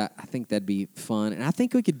 because I think that'd be fun. And I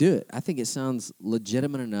think we could do it. I think it sounds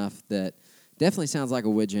legitimate enough that definitely sounds like a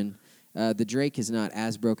widgeon. The drake is not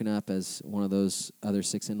as broken up as one of those other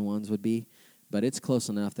 6-in-1s would be, but it's close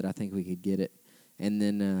enough that I think we could get it. And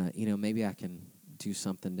then, maybe I can do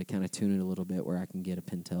something to kind of tune it a little bit where I can get a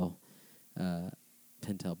pintail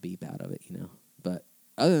beep out of it, But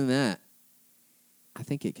other than that, I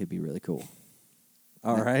think it could be really cool.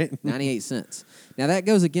 All right. 98 cents. Now, that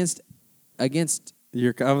goes against I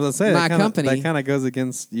was gonna say my company. That kind of goes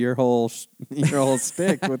against your whole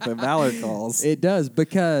stick with the mallard calls. It does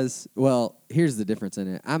because, well, here's the difference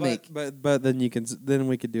in it. But then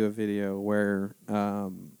we could do a video where,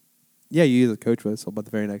 you use a coach whistle, but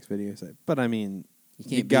the very next video say, but I mean,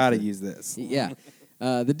 you got to use this. Yeah,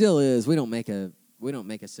 the deal is we don't make a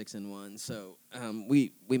 6-in-1, so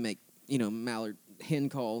we make mallard hen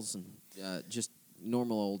calls and just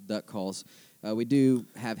normal old duck calls. We do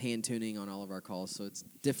have hand tuning on all of our calls, so it's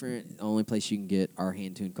different. The only place you can get our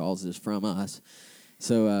hand tuned calls is from us.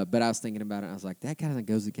 So, but I was thinking about it. I was like, that kind of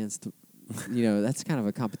goes against, that's kind of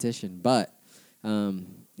a competition. But,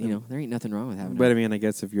 there ain't nothing wrong with having. But I mean, I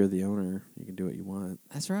guess if you're the owner, you can do what you want.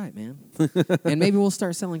 That's right, man. And maybe we'll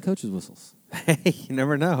start selling coaches' whistles. Hey, you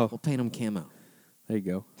never know. We'll paint them camo. There you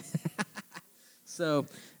go. So,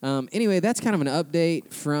 anyway, that's kind of an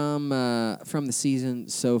update from the season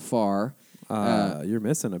so far. You're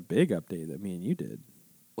missing a big update that me and you did.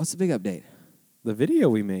 What's the big update? The video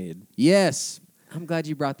we made. Yes. I'm glad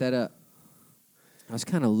you brought that up. I was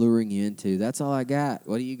kind of luring you into, that's all I got.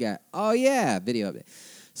 What do you got? Oh, yeah, video update.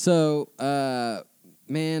 So,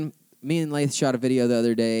 man, me and Lath shot a video the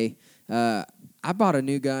other day. I bought a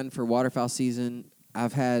new gun for waterfowl season.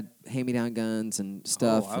 I've had hand-me-down guns and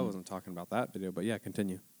stuff. Oh, I wasn't talking about that video, but yeah,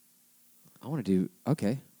 continue. I want to do,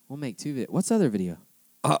 okay, we'll make 2 videos. What's the other video?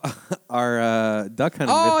 Our duck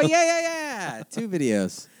hunting Oh, video. yeah. 2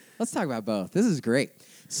 videos. Let's talk about both. This is great.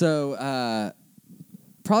 So,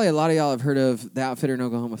 probably a lot of y'all have heard of the outfitter in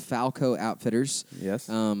Oklahoma, Falco Outfitters. Yes.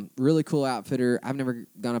 Really cool outfitter. I've never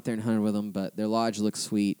gone up there and hunted with them, but their lodge looks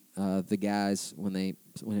sweet. The guys, when they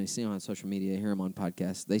see them on social media, hear them on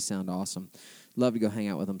podcasts, they sound awesome. Love to go hang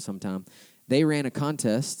out with them sometime. They ran a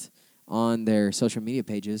contest on their social media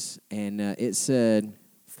pages, and it said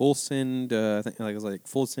Full Send, I think it was like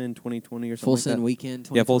Full Send 2020 or something Full like Send that. Weekend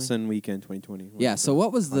 2020? Yeah, Full Send Weekend 2020. Yeah, so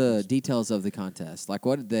what was the details of the contest? Like,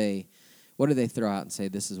 what did they throw out and say,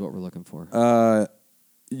 this is what we're looking for?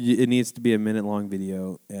 It needs to be a minute-long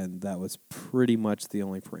video, and that was pretty much the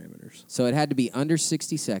only parameters. So it had to be under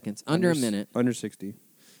 60 seconds, under a minute. Under 60.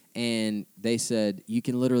 And they said, you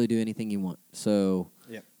can literally do anything you want. So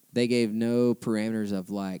they gave no parameters of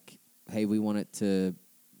like, hey, we want it to,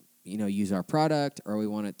 use our product, or we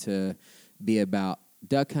want it to be about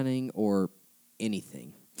duck hunting or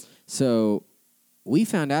anything. So we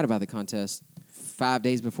found out about the contest 5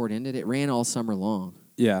 days before it ended. It ran all summer long.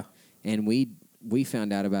 Yeah. And we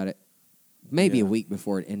found out about it maybe a week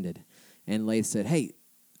before it ended. And Lath said, hey,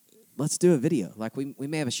 let's do a video. Like, we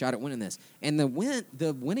may have a shot at winning this. And the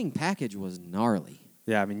winning package was gnarly.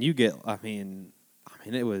 Yeah, I mean,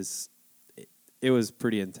 it was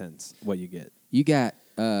pretty intense what you get. You got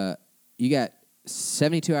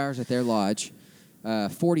 72 hours at their lodge.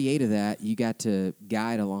 48 of that you got to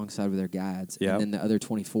guide alongside with their guides. Yep. And then the other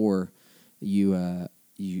 24 you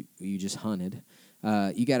just hunted.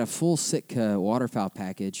 You got a full Sitka waterfowl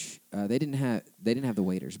package. They didn't have the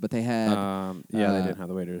waders, but they had they didn't have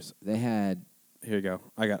the waders. They had, here you go.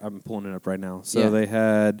 I'm pulling it up right now. So they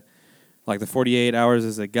had like the 48 hours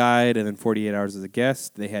as a guide and then 48 hours as a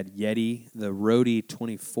guest. They had Yeti, the Rody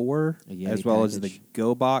 24, as well as the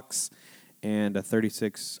Go Box, and a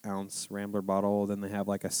 36-ounce Rambler bottle. Then they have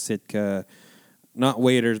like a Sitka, not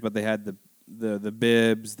waders, but they had the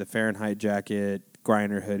bibs, the Fahrenheit jacket,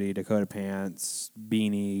 Griner hoodie, Dakota pants,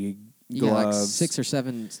 beanie, you gloves. got like 6 or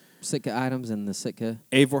 7 Sitka items in the Sitka.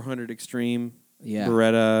 A400 Extreme,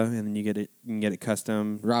 Beretta, and then you can get it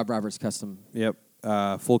custom. Rob Roberts custom. Yep.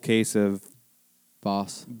 Full case of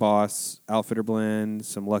Boss Outfitter blend,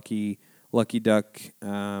 some Lucky Duck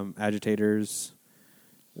agitators,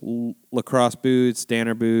 lacrosse boots,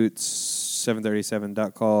 Danner boots, 737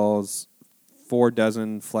 duck calls, 4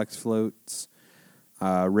 dozen flex floats,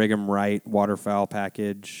 Rig 'em Right waterfowl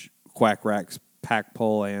package, Quack Racks pack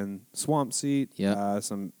pole and swamp seat,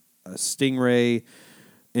 some Stingray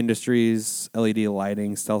Industries LED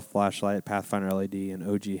lighting, stealth flashlight, Pathfinder LED, and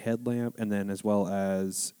OG headlamp, and then as well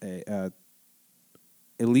as a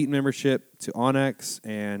elite membership to Onyx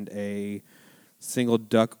and a single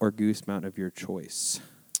duck or goose mount of your choice.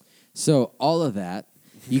 So all of that,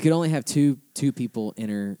 you could only have two people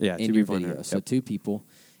enter in your video. Yep. So 2 people,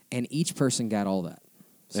 and each person got all that.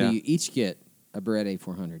 So you each get a Beretta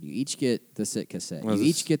A400. You each get the Sitka set. You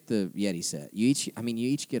each get the Yeti set. You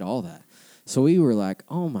each get all that. So we were like,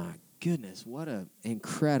 oh my goodness, what an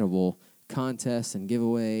incredible contest and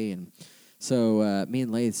giveaway. And so me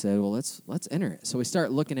and Lath said, well, let's enter it. So we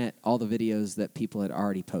start looking at all the videos that people had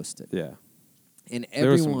already posted. Yeah. And there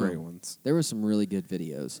were some great ones. There were some really good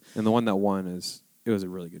videos. And the one that won it was a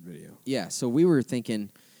really good video. Yeah, so we were thinking,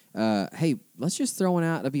 hey, let's just throw one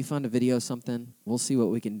out. It'll be fun to video something. We'll see what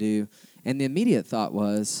we can do. And the immediate thought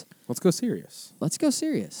was, let's go serious. Let's go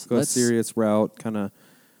serious. Go a serious route, kind of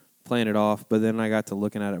playing it off. But then I got to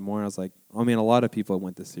looking at it more, and I was like, I mean, a lot of people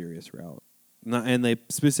went the serious route. And they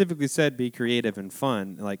specifically said be creative and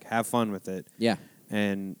fun, like have fun with it. Yeah.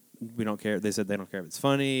 And we don't care. They said they don't care if it's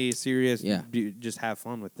funny, serious. Yeah. Just have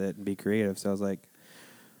fun with it and be creative. So I was like,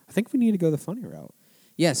 I think we need to go the funny route.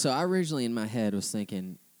 Yeah, so I originally in my head was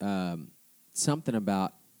thinking something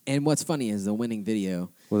about, and what's funny is the winning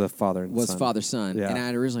video With a father and was son. father-son. Yeah. And I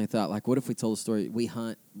had originally thought, like, what if we told a story, we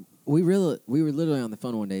hunt, we were literally on the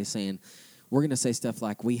phone one day saying, we're going to say stuff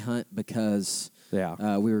like, we hunt because we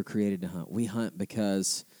were created to hunt. We hunt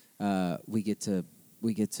because we get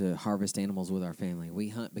to harvest animals with our family. We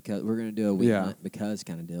hunt because we're going to do a hunt because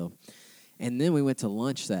kind of deal. And then we went to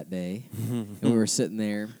lunch that day, and we were sitting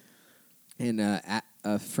there, and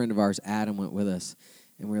a friend of ours, Adam, went with us,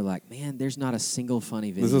 and we were like, "Man, there's not a single funny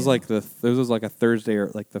video." This was like a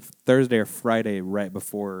Thursday or Friday right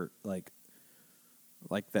before like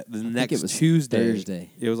that. The next Tuesday, Thursday.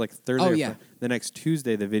 It was like Thursday. Oh, yeah. The next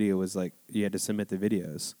Tuesday, the video was like you had to submit the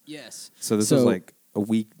videos. Yes. So this was like a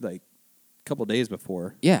week, like a couple days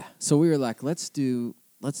before. Yeah. So we were like, let's do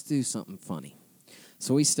something funny.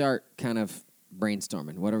 So we start kind of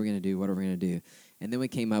brainstorming. What are we going to do? What are we going to do? And then we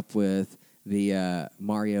came up with the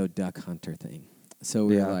Mario Duck Hunter thing. So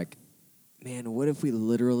we were like, man, what if we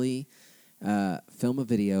literally film a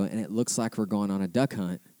video and it looks like we're going on a duck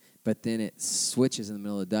hunt, but then it switches in the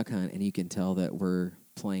middle of the duck hunt and you can tell that we're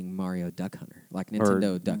playing Mario Duck Hunter, like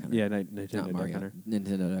Nintendo Duck Hunter. Yeah, Nintendo Not Mario, Duck Hunter.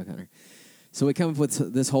 Nintendo Duck Hunter. So we come up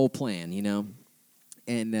with this whole plan, you know,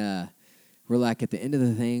 and we're like, at the end of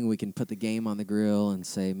the thing, we can put the game on the grill and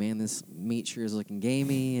say, man, this meat sure is looking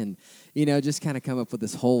gamey, and, you know, just kind of come up with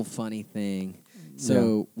this whole funny thing.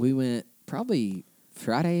 So we went probably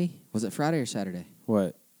Friday. Was it Friday or Saturday?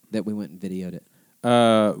 What? That we went and videoed it.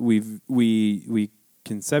 We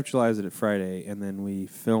conceptualized it at Friday, and then we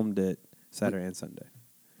filmed it Saturday and Sunday.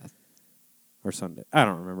 Or Sunday. I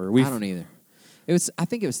don't remember. I don't either. I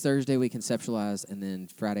think it was Thursday we conceptualized, and then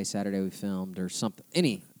Friday, Saturday we filmed, or something.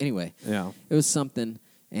 Anyway, yeah, it was something,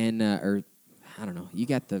 and or I don't know. You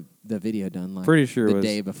got the video done like pretty sure the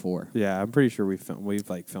day before. Yeah, I'm pretty sure we've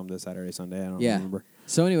filmed it Saturday, Sunday. I don't remember.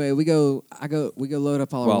 So anyway, we go load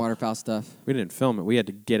up all our waterfowl stuff. We didn't film it. We had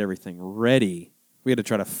to get everything ready. We had to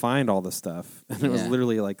try to find all the stuff, and it was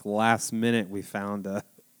literally like last minute we found a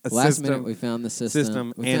last minute we found the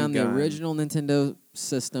system. We found gun. the original Nintendo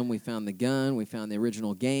system. We found the gun. We found the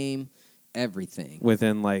original game. Everything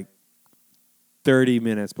within like 30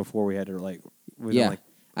 minutes before we had to like.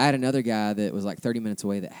 I had another guy that was like 30 minutes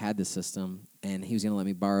away that had the system, and he was going to let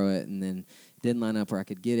me borrow it, and then didn't line up where I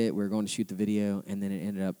could get it. We were going to shoot the video, and then it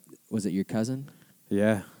ended up, was it your cousin?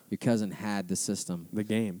 Yeah. Your cousin had the system. The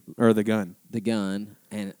game. Or the gun. The gun,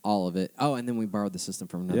 and all of it. Oh, and then we borrowed the system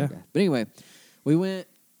from another guy. But anyway, we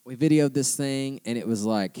videoed this thing, and it was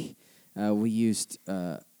like, we used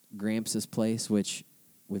Gramps' place, which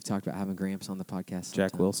we've talked about having Gramps on the podcast.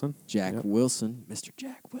 Jack Wilson? Jack Wilson. Mr.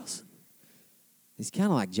 Jack Wilson. He's kind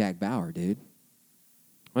of like Jack Bauer, dude.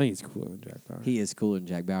 I think he's cooler than Jack Bauer. He is cooler than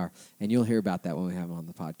Jack Bauer. And you'll hear about that when we have him on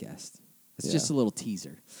the podcast. It's just a little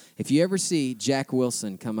teaser. If you ever see Jack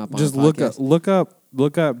Wilson come up on the podcast. Just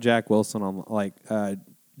look up Jack Wilson on like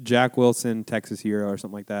Jack Wilson, Texas Hero or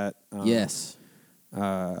something like that. Yes.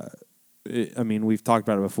 I mean, we've talked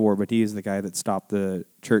about it before, but he is the guy that stopped the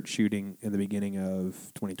church shooting in the beginning of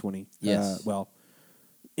 2020. Yes.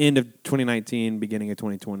 End of 2019, beginning of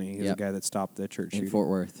 2020. He's the guy that stopped the church shooting. In Fort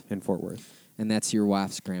Worth. In Fort Worth. And that's your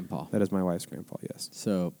wife's grandpa. That is my wife's grandpa, yes.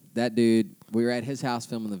 So that dude, we were at his house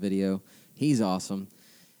filming the video. He's awesome.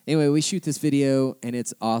 Anyway, we shoot this video, and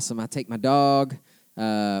it's awesome. I take my dog.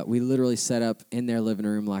 We literally set up in their living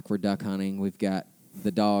room like we're duck hunting. We've got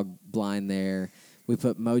the dog blind there. We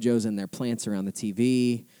put mojos in their plants around the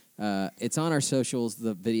TV. It's on our socials,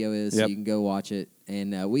 the video is, so you can go watch it.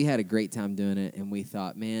 And we had a great time doing it, and we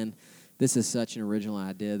thought, man, this is such an original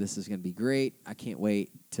idea. This is going to be great. I can't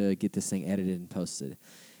wait to get this thing edited and posted.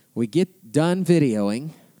 We get done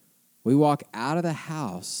videoing. We walk out of the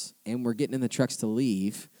house, and we're getting in the trucks to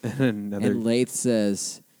leave. And Lath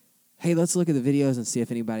says, hey, let's look at the videos and see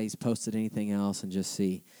if anybody's posted anything else and just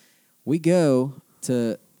see. We go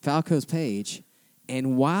to Falco's page,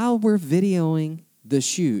 and while we're videoing the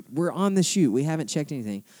shoot, we're on the shoot. We haven't checked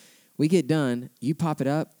anything. We get done. You pop it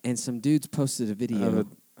up, and some dudes posted a video.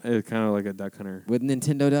 It was kind of like a duck hunter. With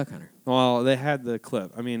Nintendo Duck Hunter. Well, they had the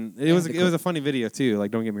clip. I mean, it was a funny video, too. Like,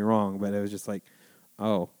 don't get me wrong, but it was just like,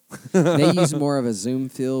 oh. They use more of a zoom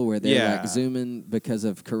feel where they're like zooming because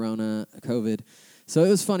of COVID. So it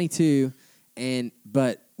was funny, too.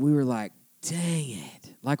 But we were like, dang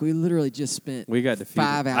it. Like, we literally just spent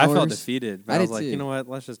 5 hours. I felt defeated. But I was like, too. You know what?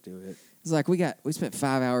 Let's just do it. It's like we spent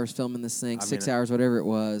 5 hours filming this thing, 6 hours, whatever it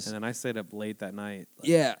was. And then I stayed up late that night.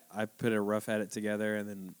 I put a rough edit together, and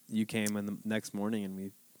then you came in the next morning, and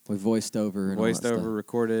we voiced over and all that stuff.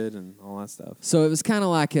 Recorded, and all that stuff. So it was kind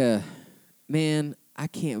of like man, I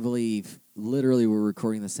can't believe literally we're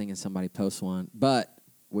recording this thing and somebody posts one. But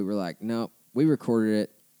we were like, nope, we recorded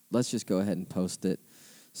it. Let's just go ahead and post it.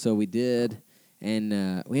 So we did,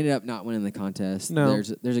 and we ended up not winning the contest. No.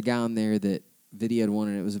 There's a guy on there that videoed one,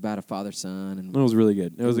 and it was about a father-son. And It was really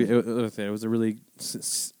good. It was a really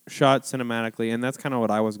shot cinematically, and that's kind of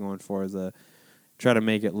what I was going for, is try to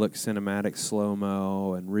make it look cinematic,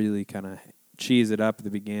 slow-mo, and really kind of cheese it up at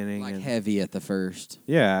the beginning. like and heavy at the first.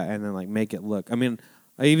 Yeah, and then like make it look. I mean,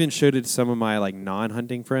 I even showed it to some of my like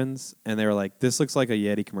non-hunting friends, and they were like, "This looks like a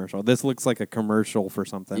Yeti commercial. This looks like a commercial for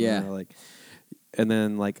something." Yeah. And they're like, and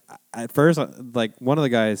then like at first, like one of the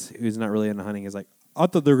guys who's not really into hunting is like, "I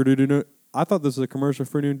thought they were gonna do. I thought this was a commercial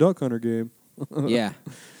for a new duck hunter game." Yeah.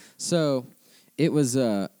 So it was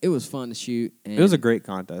fun to shoot. And It was a great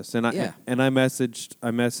contest, and Yeah. I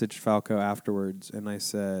messaged Falco afterwards, and I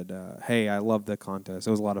said, "Hey, I love the contest.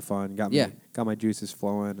 It was a lot of fun. Got my juices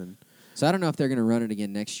flowing." And So I don't know if they're going to run it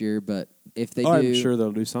again next year, but if they do, I'm sure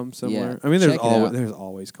they'll do something similar. Yeah, I mean, check it out. there's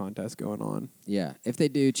always contests going on. Yeah, if they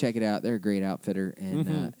do, check it out. They're a great outfitter,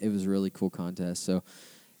 and it was a really cool contest. So,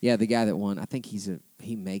 yeah, the guy that won, I think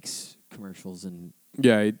he makes commercials, and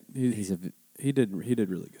Yeah, he did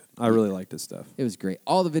really good. I really liked his stuff. it was great.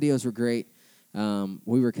 All the videos were great.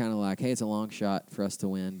 We were kind of like, hey, it's a long shot for us to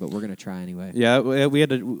win, but we're going to try anyway. Yeah,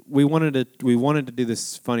 we wanted to do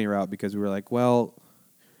this funny route because we were like, well,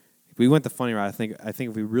 if we went the funny route, I think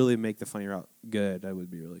if we really make the funny route good, that would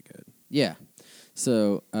be really good. Yeah.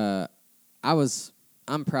 So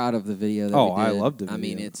I'm proud of the video that we did. I loved the I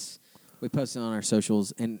mean, video. we posted it on our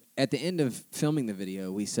socials, and at the end of filming the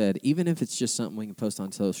video, we said, even if it's just something we can post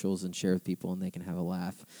on socials and share with people and they can have a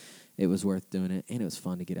laugh, it was worth doing it, and it was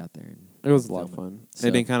fun to get out there. And It was a lot of film it. fun. So-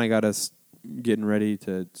 And it kind of got us getting ready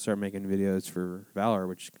to start making videos for Valor,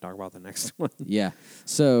 which you can talk about the next one. Yeah.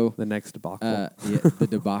 So The next debacle. the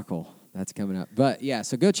debacle that's coming up. But yeah,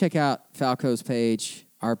 so go check out Falco's page,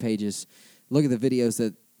 our pages. Look at the videos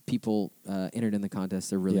that people entered in the contest.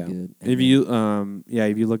 They're really good. And If you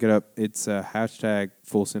look it up, it's hashtag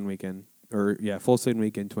Full Send Weekend, or Full Send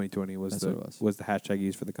Weekend 2020 was That's the what it was. was the hashtag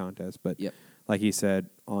used for the contest. But Yep. like he said,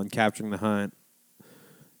 on capturing the hunt,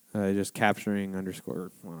 just capturing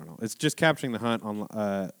underscore, I don't know. It's just capturing the hunt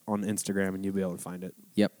on Instagram, and you'll be able to find it.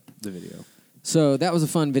 Yep. The video. So that was a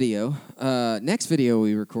fun video. Next video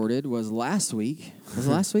we recorded was last week. Was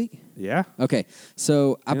it last week? Yeah. Okay.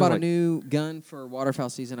 So I Yeah, bought a like- new gun for waterfowl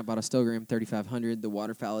season. I bought a Stogram 3500, the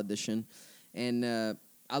waterfowl edition. And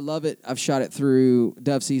I love it. I've shot it through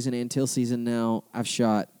dove season and teal season now. I've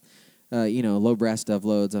shot, low brass dove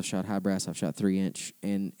loads. I've shot high brass. I've shot 3-inch.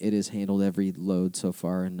 And it has handled every load so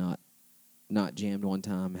far and not jammed one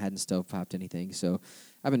time. Hadn't stovepiped anything. So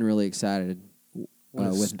I've been really excited. What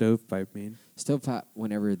does with stovepipe mean? stovepipe,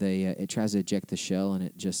 whenever it tries to eject the shell and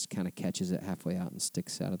it just kind of catches it halfway out and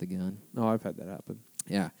sticks out of the gun. Oh, I've had that happen.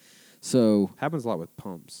 Yeah. So Happens a lot with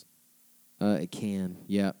pumps. it can,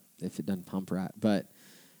 if it doesn't pump right. But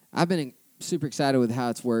I've been super excited with how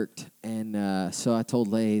it's worked, and so I told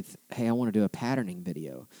Lathe, hey, I want to do a patterning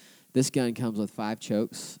video. This gun comes with 5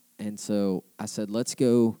 chokes, and so I said, let's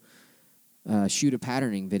go shoot a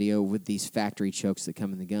patterning video with these factory chokes that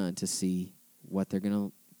come in the gun to see what they're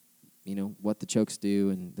going to, what the chokes do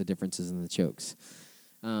and the differences in the chokes.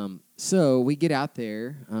 So we get out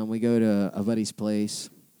there, we go to a buddy's place,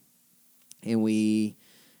 and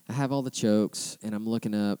I have all the chokes, and I'm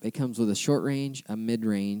looking up. It comes with a short range, a mid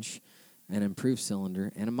range, an improved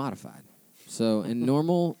cylinder, and a modified. So in the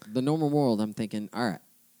normal world, I'm thinking, all right,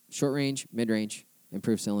 short range, mid range,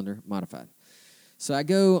 improved cylinder, modified. So I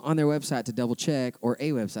go on their website to double check, or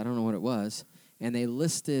a website, I don't know what it was, and they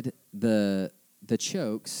listed the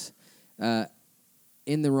chokes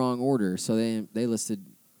in the wrong order. So they listed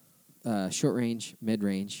short range, mid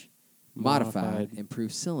range, modified,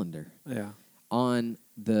 improved cylinder Yeah. on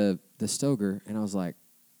the Stoger, and I was like,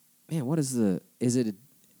 man, what is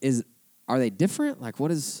are they different? Like,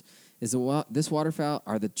 what is this waterfowl?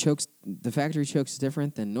 Are the chokes, the factory chokes,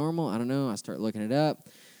 different than normal? I don't know. I start looking it up.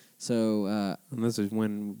 So And this is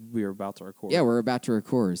when we were about to record. yeah, we're about to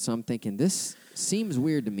record. So I'm thinking, this seems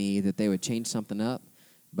weird to me that they would change something up,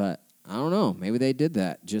 but I don't know. Maybe they did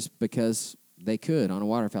that just because they could on a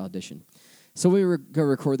waterfowl edition. So we go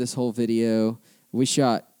record this whole video. We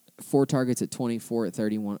shot 4 targets at 20, 4 at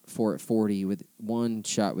 30, 4 at 40, with 1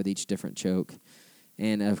 shot with each different choke.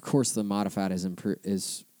 And, of course, the modified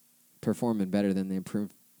is performing better than the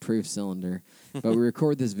improved cylinder. But we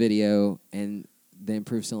record this video, and the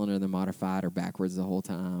improved cylinder and the modified are backwards the whole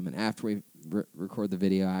time. And after we record the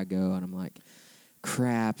video, I go, and I'm like,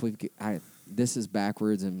 crap, this is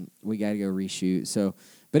backwards, and we got to go reshoot. So,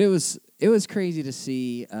 but it was crazy to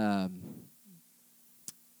see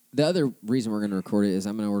the other reason we're going to record it is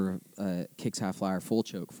I'm going to order a Kicks High Flyer full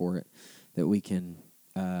choke for it that we can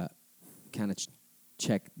kind of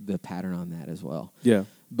check the pattern on that as well. Yeah.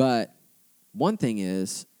 But one thing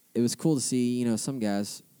is, it was cool to see, some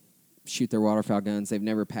guys shoot their waterfowl guns. They've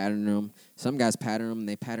never patterned them. Some guys pattern them.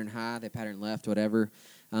 They pattern high, they pattern left, whatever.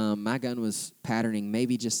 My gun was patterning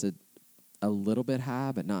maybe just a little bit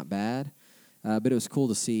high, but not bad. But it was cool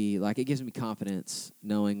to see. Like, it gives me confidence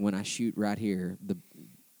knowing when I shoot right here, the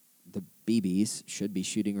BBs should be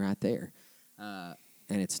shooting right there. And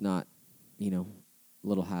it's not, a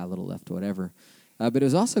little high, a little left, whatever. But it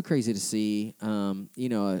was also crazy to see,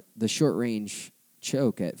 the short-range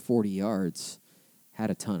choke at 40 yards had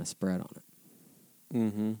a ton of spread on it.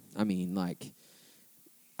 Mm-hmm. I mean,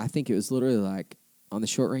 I think it was literally like on the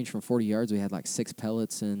short range from 40 yards, we had 6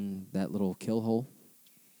 pellets in that little kill hole.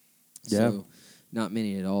 Yeah. So not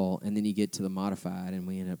many at all. And then you get to the modified, and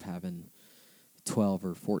we end up having 12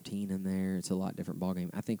 or 14 in there. It's a lot different ballgame.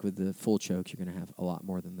 I think with the full choke, you're going to have a lot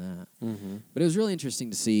more than that. Mm-hmm. But it was really interesting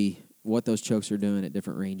to see what those chokes are doing at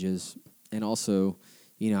different ranges. And also,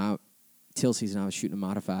 teal season, I was shooting a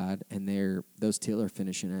modified, and those teal are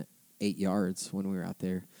finishing at 8 yards when we were out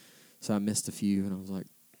there. So I missed a few, and I was like,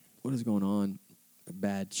 what is going on?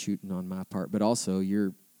 Bad shooting on my part. But also,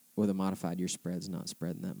 with a modified, your spread's not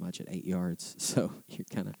spreading that much at 8 yards. So you're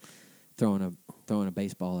kind of throwing a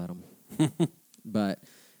baseball at them. But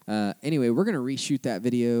anyway, we're going to reshoot that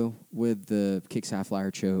video with the Kicks High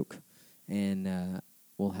Flyer choke, and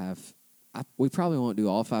we'll have we probably won't do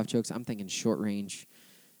all 5 chokes. I'm thinking short range,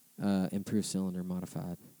 improved cylinder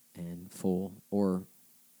modified and full, or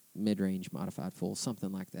mid-range modified full,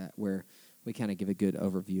 something like that, where we kind of give a good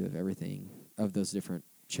overview of everything, of those different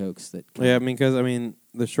chokes that Yeah, because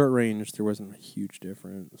the short range, there wasn't a huge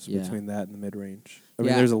difference between that and the mid range. I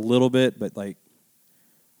mean, there's a little bit, but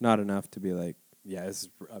not enough to be this is,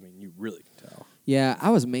 you really can tell. Yeah, I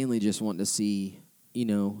was mainly just wanting to see,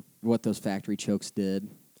 what those factory chokes did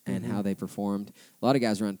and how they performed. A lot of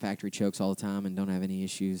guys run factory chokes all the time and don't have any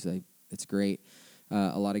issues. It's great.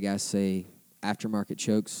 A lot of guys say aftermarket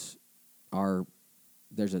chokes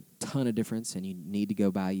there's a ton of difference, and you need to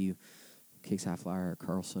go buy you Kicks High Flyer or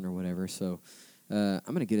Carlson or whatever. So I think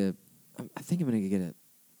I'm gonna get a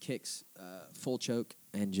Kicks full choke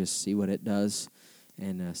and just see what it does,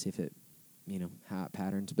 and see if it, how it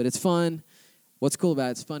patterns. But it's fun. What's cool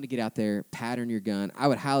about it's fun to get out there, pattern your gun. I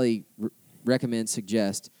would highly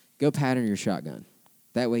suggest go pattern your shotgun.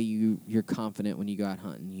 That way you're confident when you go out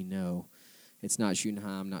hunting. It's not shooting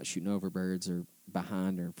high. I'm not shooting over birds or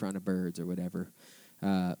behind or in front of birds or whatever.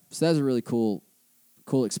 So that was a really cool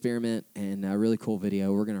experiment and a really cool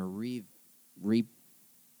video. We're gonna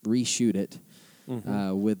reshoot it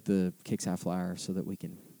with the Kicks High Flyer so that we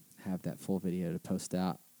can have that full video to post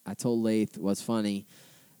out. I told Lath what's funny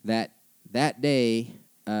that day,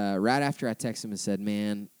 right after I texted him and said,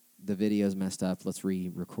 "Man, the video's messed up. Let's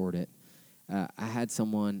re-record it." I had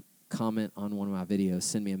someone comment on one of my videos,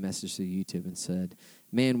 send me a message to YouTube and said,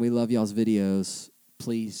 "Man, we love y'all's videos.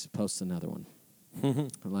 Please post another one." I'm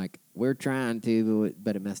like, we're trying to,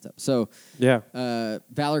 but it messed up. So, yeah.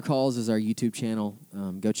 Valor Calls is our YouTube channel.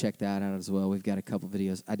 Go check that out as well. We've got a couple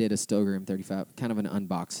videos. I did a Stoker M35, kind of an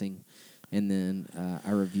unboxing, and then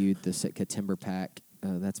I reviewed the Sitka Timber Pack.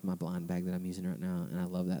 That's my blind bag that I'm using right now, and I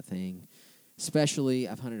love that thing. Especially,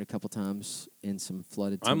 I've hunted a couple times in some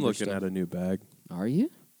flooded timber I'm looking stuff. at a new bag. Are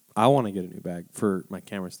you? I want to get a new bag for my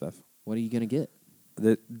camera stuff. What are you going to get?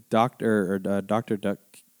 The Dr.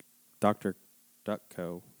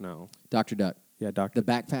 Duckco. No. Dr. Duck. Yeah, Dr.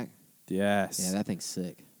 The backpack? Yes. Yeah, that thing's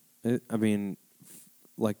sick. The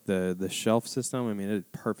shelf system, it's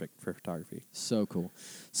perfect for photography. So cool.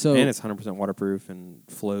 And it's 100% waterproof and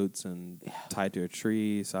floats and tied to a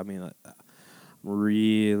tree. So, I'm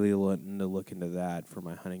really wanting to look into that for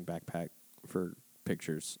my hunting backpack for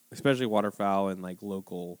pictures, especially waterfowl and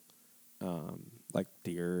local,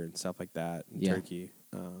 deer and stuff like that, and turkey.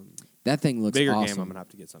 That thing looks bigger awesome. game. I'm gonna have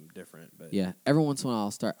to get something different, but yeah, every once in a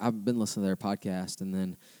while I've been listening to their podcast, and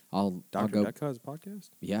then I'll go. Duck has a podcast.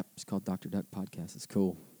 Yeah, it's called Dr. Duck Podcast. It's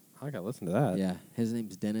cool. I gotta listen to that. Yeah, his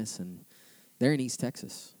name's Dennis, and they're in East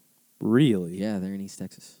Texas. Really? Yeah, they're in East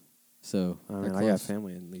Texas. So I got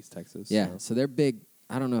family in East Texas. Yeah, so they're big.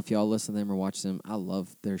 I don't know if y'all listen to them or watch them. I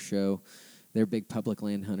love their show. They're big public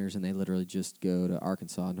land hunters, and they literally just go to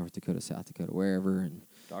Arkansas, North Dakota, South Dakota, wherever. And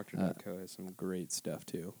Dr. Duckco has some great stuff,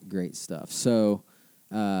 too. Great stuff. So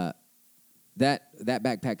that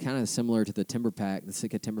backpack kind of similar to the Timber Pack, the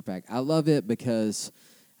Sitka Timber Pack. I love it because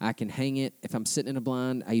I can hang it. If I'm sitting in a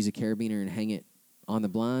blind, I use a carabiner and hang it on the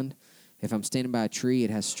blind. If I'm standing by a tree, it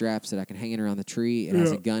has straps that I can hang it around the tree. It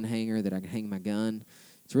has a gun hanger that I can hang my gun.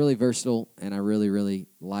 It's really versatile, and I really, really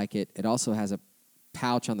like it. It also has a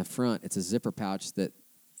pouch on the front. It's a zipper pouch that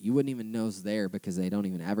you wouldn't even know is there because they don't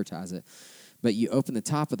even advertise it. But you open the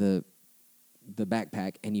top of the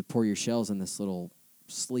backpack, and you pour your shells in this little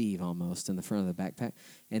sleeve almost in the front of the backpack,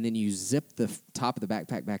 and then you zip the top of the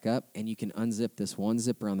backpack back up, and you can unzip this one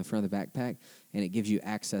zipper on the front of the backpack, and it gives you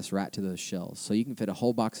access right to those shells. So you can fit a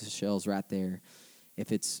whole box of shells right there.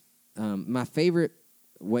 If it's my favorite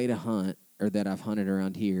way to hunt, or that I've hunted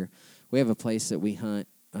around here, we have a place that we hunt,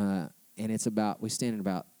 and we stand in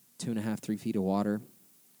about 2.5, 3 feet of water,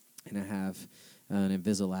 and I have an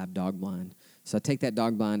Invisilab dog blind. So I take that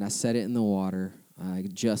dog blind, I set it in the water, I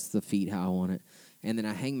adjust the feet how I want it, and then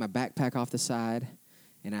I hang my backpack off the side,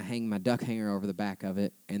 and I hang my duck hanger over the back of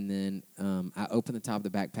it, and then I open the top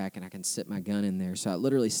of the backpack, and I can sit my gun in there. So I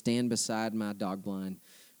literally stand beside my dog blind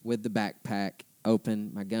with the backpack open,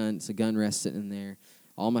 my gun, it's a gun rest sitting in there.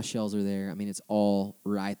 All my shells are there. I mean, it's all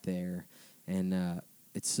right there, and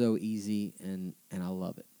it's so easy, and I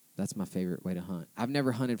love it. That's my favorite way to hunt. I've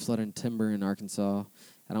never hunted flooded timber in Arkansas.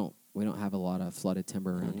 We don't have a lot of flooded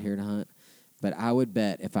timber around here to hunt. But I would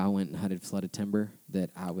bet if I went and hunted flooded timber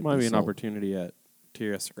that I would. Might be an sold. opportunity at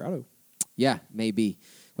Tierra Sagrado. Yeah, maybe.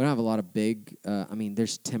 We don't have a lot of big. I mean,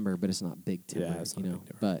 there's timber, but it's not big timber. Yeah, it's not big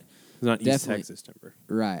timber. But It's not East definitely- Texas timber.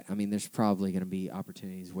 right. I mean, there's probably going to be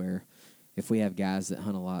opportunities where, if we have guys that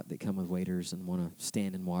hunt a lot that come with waders and want to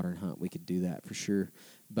stand in water and hunt, we could do that for sure.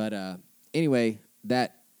 But anyway,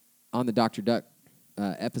 that on the Dr. Duck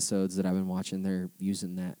episodes that I've been watching, they're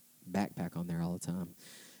using that backpack on there all the time,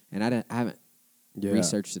 and I haven't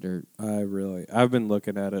researched it or. I've been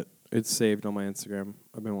looking at it. It's saved on my Instagram.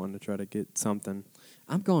 I've been wanting to try to get something.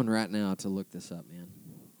 I'm going right now to look this up, man.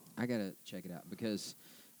 I gotta check it out because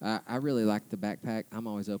I really like the backpack. I'm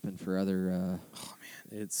always open for other.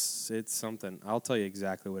 It's something. I'll tell you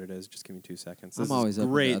exactly what it is. Just give me 2 seconds. I'm always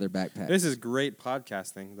open to other backpacks. This is great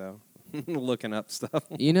podcasting, though. Looking up stuff.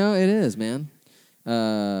 You know, it is, man.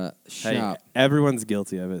 Hey, Shop. everyone's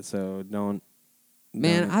guilty of it, so don't.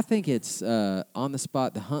 Man, don't- I think it's on the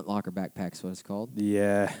spot. The Hunt Locker backpack's what it's called.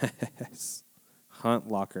 Yes. Hunt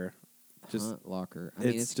Locker. Hunt Locker. I mean,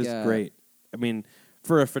 It's it's just got- great. I mean,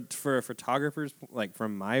 for a photographer's, like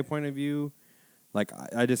from my point of view, like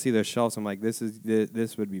I just see those shelves. I'm like, this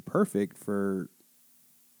would be perfect for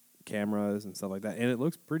cameras and stuff like that, and it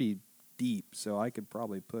looks pretty deep. So I could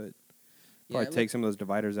probably take some of those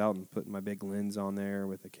dividers out and put my big lens on there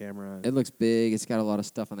with the camera. It looks big. It's got a lot of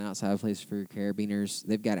stuff on the outside, place for your carabiners.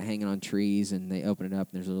 They've got it hanging on trees, and they open it up,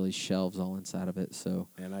 and there's literally shelves all inside of it. So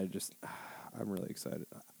And I'm really excited.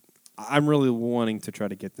 I'm really wanting to try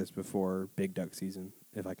to get this before big duck season,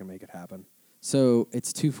 if I can make it happen. So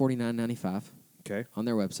it's $249.95 Okay. on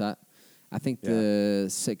their website. I think the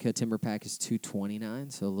Sitka Timber Pack is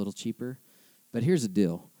 $229, so a little cheaper. But here's the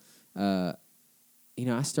deal. I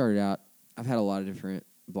started out. I've had a lot of different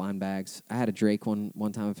blind bags. I had a Drake one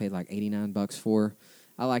time. I paid like $89 for.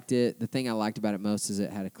 I liked it. The thing I liked about it most is it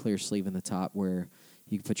had a clear sleeve in the top where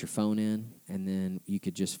you could put your phone in, and then you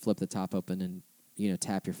could just flip the top open and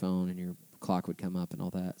tap your phone, and your clock would come up and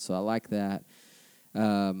all that. So I like that.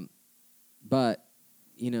 But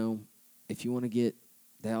if you want to get,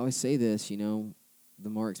 they always say this, the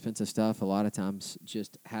more expensive stuff a lot of times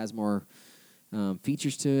just has more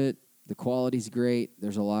features to it. The quality's great.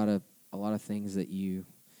 There's a lot of things that you're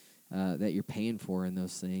paying for in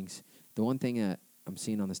those things. The one thing that I'm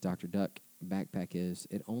seeing on this Dr. Duck backpack is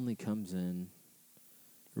it only comes in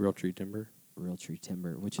Realtree timber. Realtree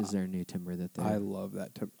timber, which is their new timber that they. I love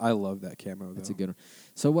that. I love that camo. That's though. a good one.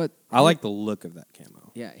 So what? I like the look of that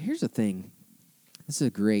camo. Yeah, here's the thing. This is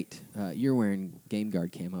a great. You're wearing Game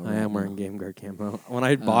Guard camo. I right am wearing now. Game Guard camo. When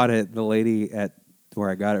I bought it, the lady at where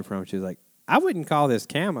I got it from, she was like, "I wouldn't call this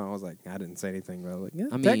camo." I was like, I didn't say anything, but I was like, "Yeah,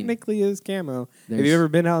 I mean, technically is camo." Have there's- you ever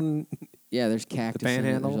been out in? Yeah, there's cactus. In it,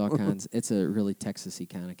 there's Panhandle? all kinds. It's a really Texasy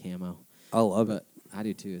kind of camo. I love But I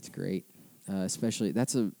do too. It's great. Especially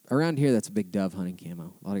around here. That's a big dove hunting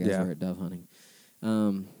camo. A lot of guys Yeah. wear it dove hunting.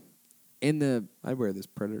 In the I wear this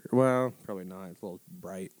Predator. Well, probably not. It's a little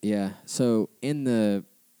bright. so in the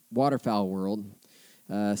waterfowl world,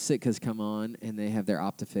 Sitka's come on and they have their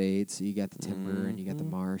Optifade. So you got the timber and you got the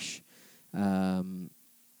marsh. So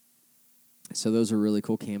those are really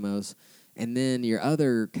cool camos. And then your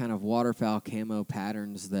other kind of waterfowl camo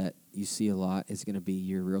patterns that you see a lot is going to be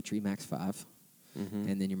your Realtree Max 5.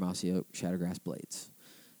 And then your Mossy Oak Shadowgrass blades.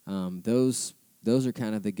 Those are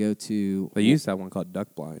kind of the go-to. They used to have one called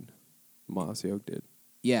Duck Blind. Mossy Oak did.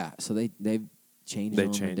 Yeah, so they've changed. They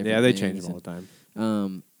them and change. different Yeah, they things change them all and, the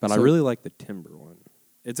time. But I so really like the timber one.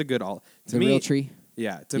 It's a good all. To the me, Realtree.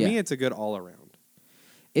 yeah. To Yeah. me, it's a good all around.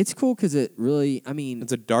 It's cool because it really, I mean,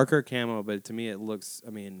 It's a darker camo, but to me it looks,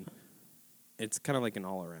 I mean, it's kind of like an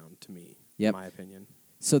all-around to me, Yep. in my opinion.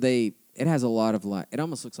 so it has a lot of it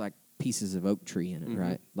almost looks like pieces of oak tree in it,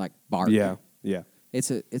 right? Like bark. Yeah.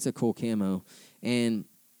 It's a cool camo, and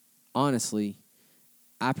honestly,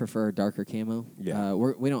 I prefer a darker camo. Yeah.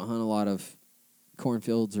 We don't hunt a lot of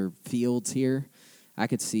cornfields or fields here. I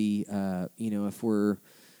could see, if we're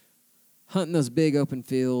hunting those big open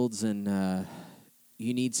fields and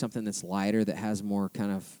you need something that's lighter, that has more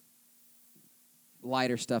kind of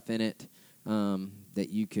lighter stuff in it, that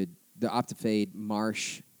you could, the Optifade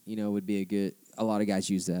Marsh, would be a lot of guys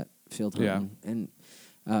use that field hunting. Yeah. And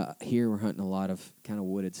here we're hunting a lot of kind of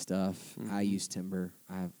wooded stuff. Mm-hmm. I use timber.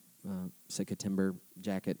 I have Sitka timber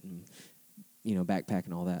jacket and, backpack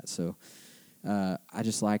and all that. So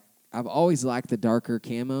I've always liked the darker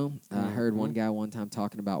camo. I heard one guy one time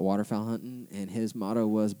talking about waterfowl hunting, and his motto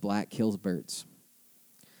was "Black kills birds."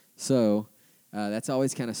 So that's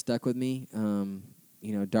always kind of stuck with me.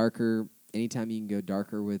 Darker. Anytime you can go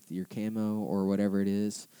darker with your camo or whatever it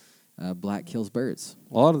is, black kills birds.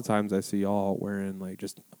 A lot of the times I see y'all wearing like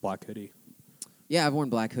just a black hoodie. Yeah, I've worn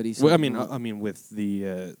black hoodies. Well, I mean with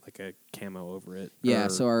the like a camo over it. Yeah,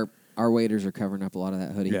 so our waders are covering up a lot of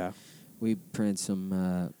that hoodie. Yeah. We printed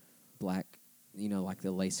some black, like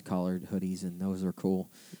the lace collared hoodies, and those are cool.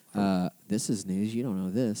 This is news. You don't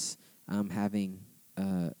know this. I'm having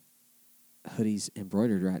hoodies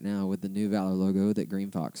embroidered right now with the new Valor logo that Green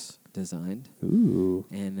Fox designed. Ooh.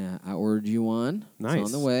 And I ordered you one. Nice.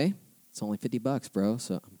 It's on the way. It's only $50, bro.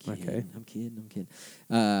 So I'm kidding. Okay. I'm kidding.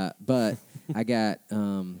 But I got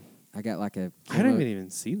like a. I haven't even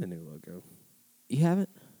seen the new logo. You haven't?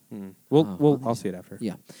 I'll see it after.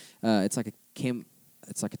 Yeah, it's like a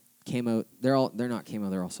camo. They're not camo.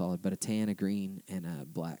 They're all solid, but a tan, a green, and a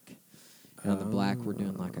black. And on the black, we're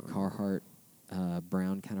doing like a Carhartt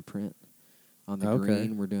brown kind of print. On the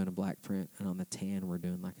green, we're doing a black print, and on the tan, we're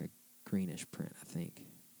doing like a greenish print, I think.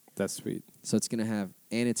 That's sweet. So it's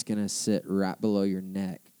gonna sit right below your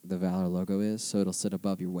neck. The Valor logo is, so it'll sit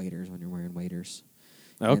above your waders when you're wearing waders.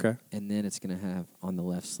 Okay. And then it's gonna have on the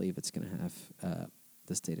left sleeve. It's gonna have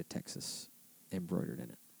the state of Texas embroidered in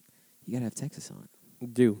it. You gotta have Texas on it.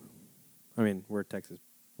 I mean, we're Texas.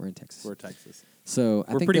 We're in Texas. We're Texas. So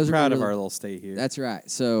I we're think pretty those proud are of our little state here. That's right.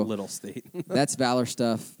 So little state. that's Valor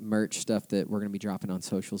stuff, merch stuff that we're gonna be dropping on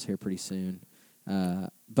socials here pretty soon.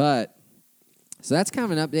 So that's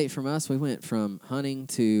kind of an update from us. We went from hunting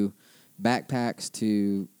to backpacks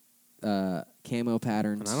to camo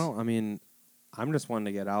patterns. And I'm just wanting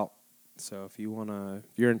to get out. So if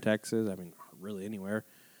you're in Texas, really anywhere,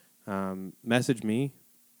 message me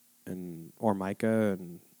or Micah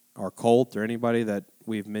or Colt or anybody that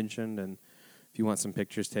we've mentioned. And if you want some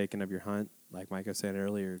pictures taken of your hunt, like Micah said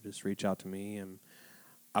earlier, just reach out to me. And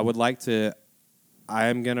I would like to. I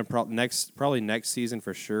am gonna probably next season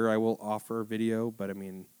for sure. I will offer video, but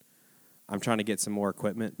I'm trying to get some more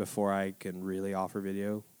equipment before I can really offer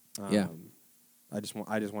video. Yeah. I just want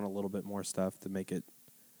a little bit more stuff to make it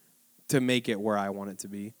where I want it to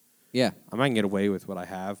be. Yeah. I might get away with what I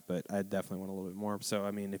have, but I definitely want a little bit more. So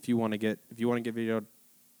if you want to get video,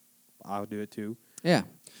 I'll do it too. Yeah.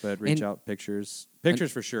 But reach out, pictures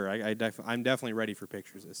for sure. I'm definitely ready for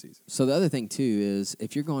pictures this season. So the other thing too is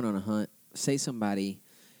if you're going on a hunt, say somebody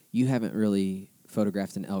you haven't really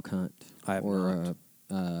photographed an elk hunt, I have or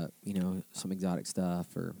some exotic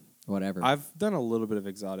stuff or whatever. I've done a little bit of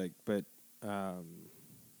exotic, but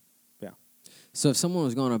yeah. So if someone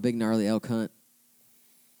was going on a big gnarly elk hunt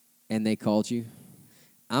and they called you,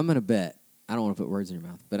 I'm gonna bet, I don't want to put words in your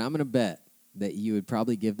mouth, but I'm gonna bet that you would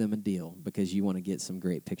probably give them a deal because you want to get some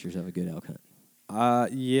great pictures of a good elk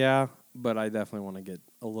hunt. Yeah, but I definitely want to get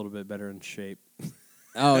a little bit better in shape.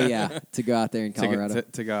 Oh yeah, to go out there in Colorado.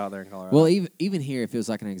 To go out there in Colorado. Well, even here, if it was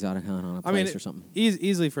like an exotic hunt on a place or something.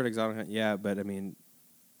 Easily for an exotic hunt, yeah. But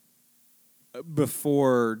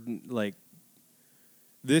before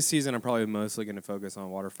this season, I'm probably mostly going to focus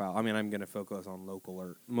on waterfowl. I'm going to focus on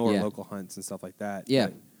local hunts and stuff like that. Yeah.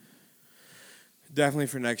 But definitely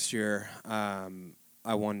for next year, I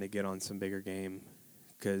wanted to get on some bigger game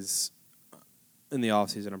because in the off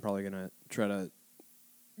season, I'm probably going to try to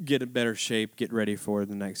get in better shape, get ready for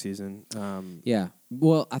the next season. Yeah.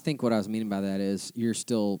 Well, I think what I was meaning by that is you're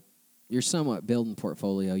somewhat building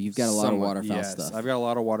portfolio. You've got a lot of waterfowl stuff. I've got a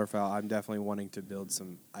lot of waterfowl. I'm definitely wanting to build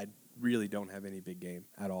some. I really don't have any big game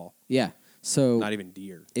at all. Yeah. So not even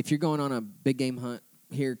deer. If you're going on a big game hunt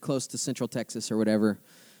here close to Central Texas or whatever,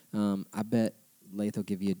 I bet Lath will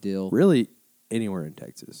give you a deal. Really, anywhere in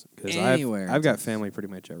Texas because I've got Texas. family pretty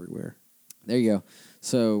much everywhere. There you go.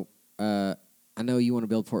 So I know you want to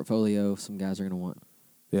build portfolio. Some guys are going to want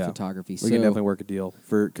photography. We can definitely work a deal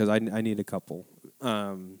because I need a couple.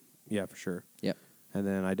 Yeah, for sure. Yep. And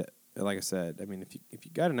then like I said, I mean, if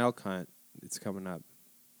you got an elk hunt, it's coming up.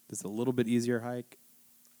 It's a little bit easier hike.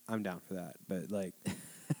 I'm down for that, but like,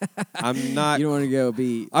 I'm not. You don't want to go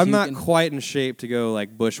be. I'm puking? not quite in shape to go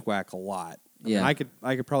like bushwhack a lot. I mean, Yeah. I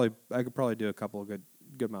could probably do a couple of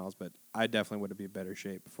good miles, but I definitely would be in better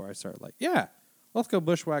shape before I start. Like, yeah, let's go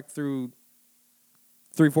bushwhack through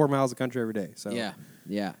 3-4 miles of country every day. So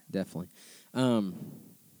yeah, definitely.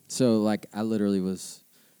 So like, I literally was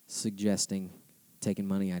suggesting taking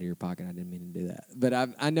money out of your pocket. I didn't mean to do that, but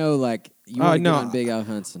I know like you want to go on big out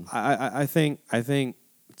hunts. And I think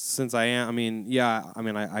since I am, I mean, yeah, I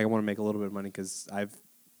mean, I want to make a little bit of money because I've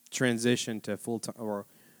transitioned to full time, or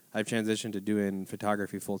I've transitioned to doing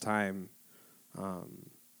photography full time,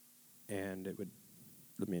 and it would,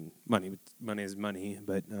 I mean, money is money,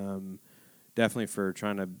 but definitely for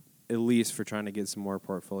trying to get some more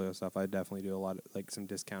portfolio stuff, I definitely do a lot of like some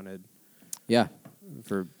discounted. Yeah.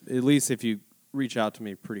 For at least if you reach out to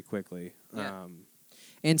me pretty quickly. Yeah.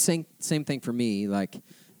 And same thing for me. Like,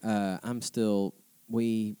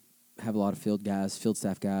 we have a lot of field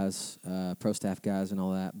staff guys, pro staff guys, and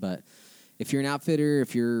all that. But if you're an outfitter,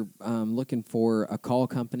 if you're looking for a call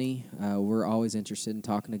company, we're always interested in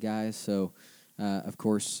talking to guys. So, of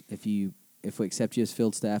course, if we accept you as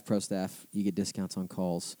field staff, pro staff, you get discounts on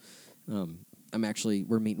calls.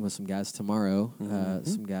 We're meeting with some guys tomorrow.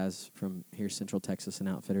 Some guys from here, Central Texas, an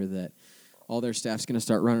outfitter that all their staff's going to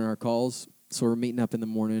start running our calls. So we're meeting up in the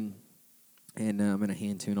morning, and I'm going to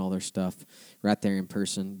hand tune all their stuff right there in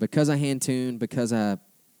person. Because I hand tune, because I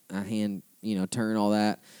hand turn all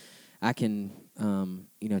that, I can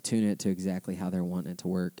tune it to exactly how they're wanting it to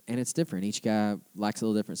work. And it's different. Each guy likes a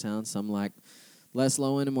little different sound. Some like less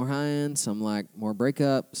low end and more high end. Some like more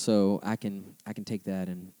breakup. So I can take that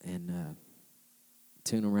and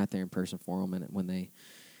tune them right there in person for them. And when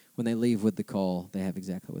they leave with the call, they have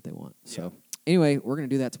exactly what they want. Yeah. So anyway, we're going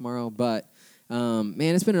to do that tomorrow. But,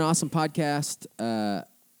 man, it's been an awesome podcast.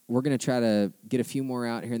 We're going to try to get a few more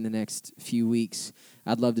out here in the next few weeks.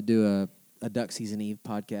 I'd love to do a Duck Season Eve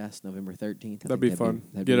podcast, November 13th. That'd be fun.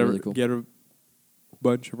 That'd be really cool. Get a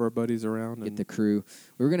bunch of our buddies around. Get the crew.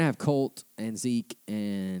 We were going to have Colt and Zeke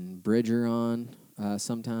and Bridger on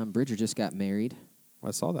sometime. Bridger just got married.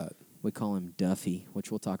 I saw that. We call him Duffy, which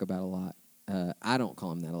we'll talk about a lot. I don't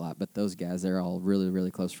call him that a lot, but those guys, they're all really,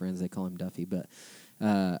 really close friends. They call him Duffy. But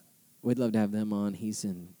we'd love to have them on. He's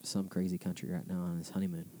in some crazy country right now on his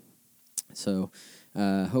honeymoon. So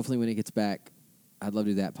hopefully when he gets back, I'd love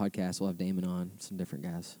to do that podcast. We'll have Damon on, some different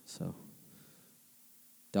guys. So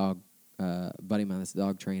buddy of mine that's a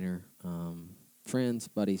dog trainer, friends,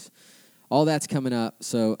 buddies. All that's coming up.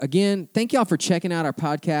 So, again, thank y'all for checking out our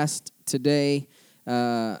podcast today.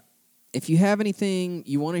 If you have anything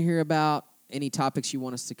you want to hear about, any topics you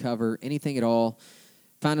want us to cover, anything at all,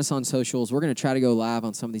 find us on socials. We're going to try to go live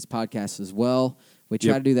on some of these podcasts as well. We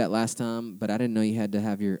tried to do that last time, but I didn't know you had to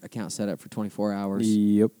have your account set up for 24 hours.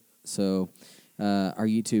 Yep. So our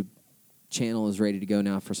YouTube channel is ready to go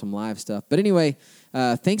now for some live stuff. But anyway,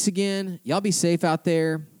 thanks again. Y'all be safe out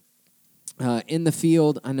there in the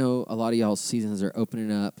field. I know a lot of y'all's seasons are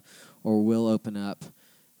opening up or will open up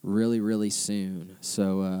really, really soon.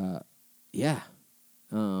 So, yeah.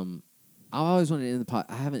 I always wanted to end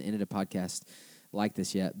I haven't ended a podcast like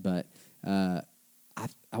this yet, but I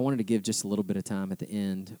wanted to give just a little bit of time at the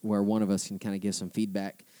end where one of us can kind of give some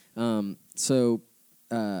feedback. So,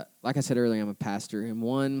 like I said earlier, I'm a pastor,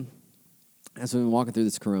 and as we've been walking through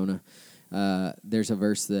this Corona, there's a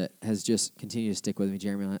verse that has just continued to stick with me,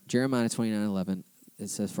 Jeremiah 29:11. It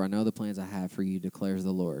says, "For I know the plans I have for you, declares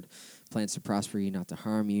the Lord. Plans to prosper you, not to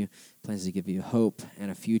harm you. Plans to give you hope and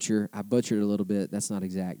a future." I butchered it a little bit. That's not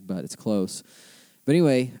exact, but it's close. But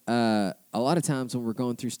anyway, a lot of times when we're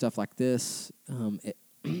going through stuff like this,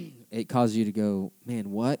 it causes you to go, man,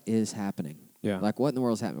 what is happening? Yeah. Like, what in the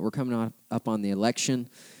world is happening? We're coming up on the election.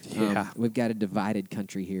 Yeah. We've got a divided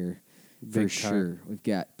country here for sure. We've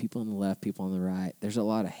got people on the left, people on the right. There's a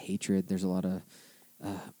lot of hatred. There's a lot of,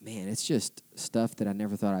 man, it's just stuff that I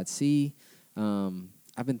never thought I'd see.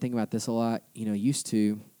 I've been thinking about this a lot. Used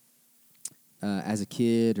to, as a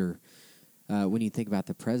kid, or when you think about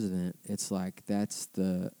the president, it's like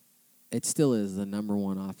it still is the number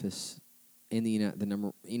one office in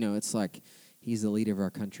it's like he's the leader of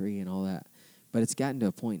our country and all that. But it's gotten to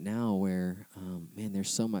a point now where, man, there's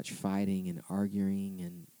so much fighting and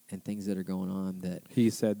arguing and things that are going on that he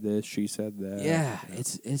said this, she said that. Yeah.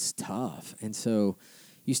 It's tough. And so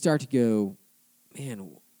you start to go,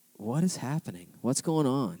 man, what is happening? What's going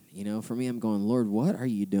on? For me, I'm going, Lord, what are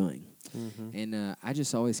you doing? And I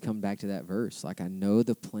just always come back to that verse. Like, I know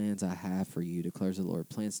the plans I have for you, declares the Lord.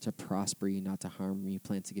 Plans to prosper you, not to harm you.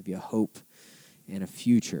 Plans to give you a hope and a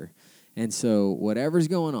future. And so whatever's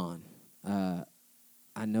going on,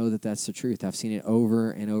 I know that that's the truth. I've seen it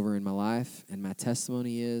over and over in my life. And my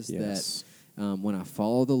testimony is that when I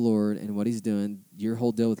follow the Lord and what he's doing, your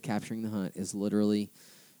whole deal with capturing the hunt is literally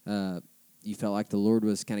you felt like the Lord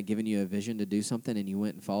was kind of giving you a vision to do something, and you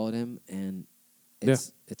went and followed him, and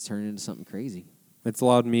it's turned into something crazy. It's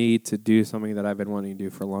allowed me to do something that I've been wanting to do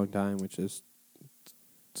for a long time, which is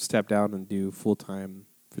step down and do full-time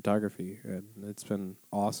photography, and it's been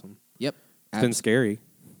awesome. Yep. It's been scary.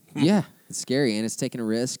 Yeah, it's scary, and it's taking a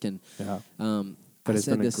risk, and but I it's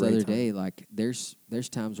said been a this the great other time. day, like, there's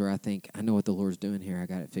times where I think, I know what the Lord's doing here, I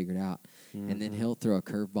got it figured out. And then he'll throw a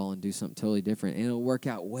curveball and do something totally different, and it'll work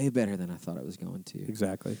out way better than I thought it was going to.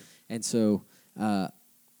 Exactly. And so the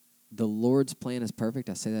Lord's plan is perfect.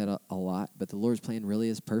 I say that a lot, but the Lord's plan really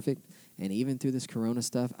is perfect. And even through this corona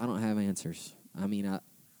stuff, I don't have answers. I mean,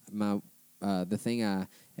 the thing I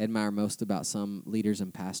admire most about some leaders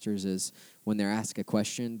and pastors is when they're asked a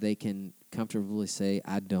question, they can comfortably say,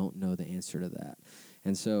 I don't know the answer to that.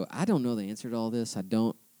 And so I don't know the answer to all this. I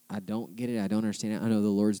don't get it. I don't understand it. I know the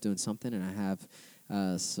Lord's doing something, and I have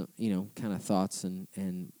some, kind of thoughts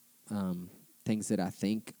and things that I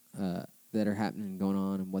think that are happening and going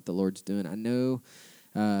on, and what the Lord's doing. I know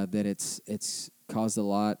that it's caused a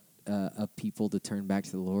lot of people to turn back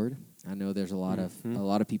to the Lord. I know there's a lot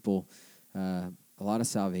of people, a lot of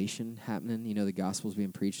salvation happening. You know, the gospel's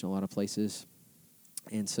being preached in a lot of places,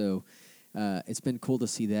 and so it's been cool to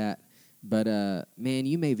see that. But, man,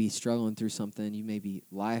 you may be struggling through something.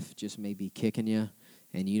 Life just may be kicking you,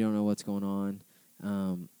 and you don't know what's going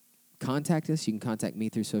on. Contact us. You can contact me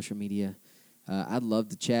through social media. I'd love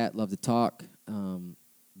to chat, love to talk.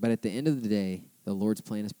 But at the end of the day, the Lord's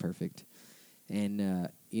plan is perfect. And,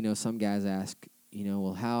 some guys ask,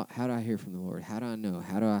 well, how do I hear from the Lord? How do I know?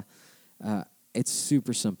 How do I? It's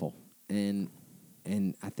super simple. And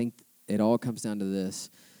I think it all comes down to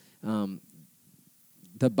this.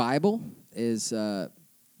 The Bible is,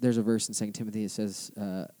 there's a verse in 2 Timothy that says,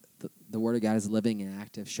 the Word of God is living and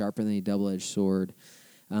active, sharper than a double-edged sword.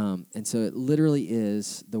 And so it literally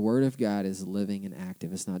is, the Word of God is living and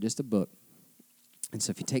active. It's not just a book. And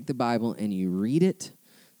so if you take the Bible and you read it,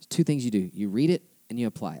 there's two things you do. You read it and you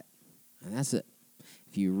apply it. And that's it.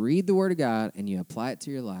 If you read the Word of God and you apply it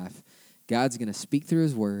to your life, God's going to speak through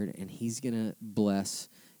His Word, and He's going to bless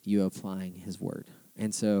you applying His Word.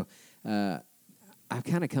 And so I've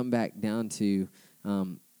kind of come back down to,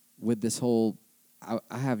 with this whole,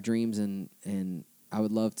 I have dreams, and I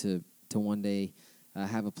would love to one day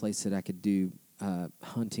have a place that I could do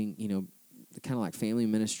hunting, kind of like family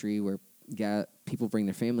ministry where people bring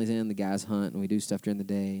their families in, the guys hunt, and we do stuff during the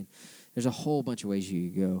day. And there's a whole bunch of ways you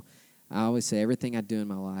could go. I always say everything I do in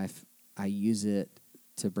my life, I use it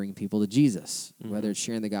to bring people to Jesus, whether it's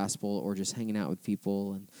sharing the gospel or just hanging out with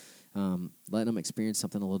people and letting them experience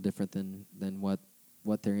something a little different than what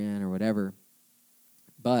they're in or whatever.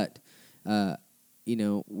 But,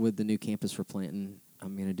 with the new campus we're planting,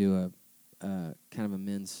 I'm going to do a kind of a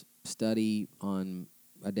men's study on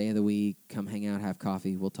a day of the week. Come hang out, have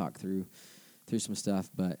coffee. We'll talk through some stuff.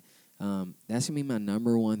 But that's going to be my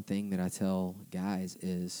number one thing that I tell guys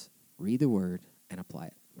is read the Word and apply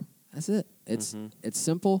it. That's it. It's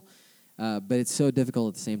simple, but it's so difficult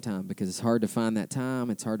at the same time because it's hard to find that time.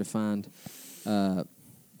 It's hard to find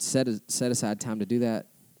set aside time to do that.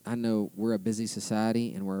 I know we're a busy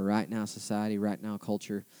society, and we're a right now society, right now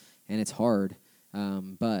culture, and it's hard.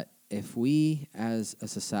 But if we as a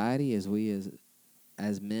society, as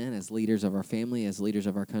men, as leaders of our family, as leaders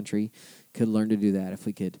of our country, could learn to do that, if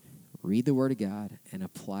we could read the Word of God and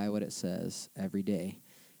apply what it says every day,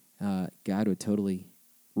 God would totally,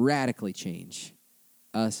 radically change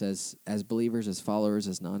us as believers, as followers,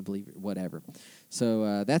 as non-believers, whatever.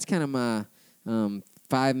 So that's kind of my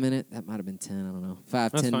 5-minute, that might have been 10, I don't know,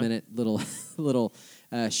 10-minute little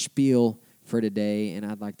spiel for today, and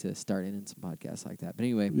I'd like to start in some podcasts like that. But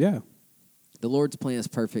anyway, the Lord's plan is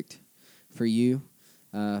perfect for you,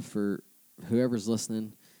 for whoever's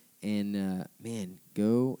listening. And, man,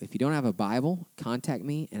 go. If you don't have a Bible, contact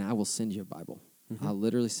me, and I will send you a Bible. I'll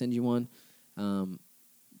literally send you one. And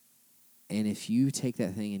if you take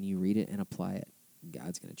that thing and you read it and apply it,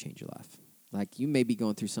 God's going to change your life. Like, you may be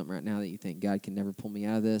going through something right now that you think, God can never pull me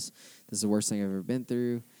out of this. This is the worst thing I've ever been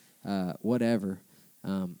through. Whatever.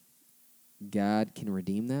 God can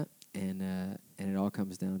redeem that, and it all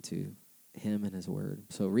comes down to Him and His Word.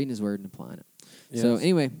 So reading His Word and applying it. Yes. So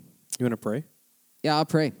anyway. You want to pray? Yeah, I'll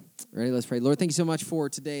pray. Ready? Let's pray. Lord, thank you so much for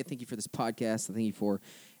today. Thank you for this podcast. I thank you for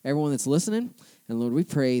everyone that's listening. And Lord, we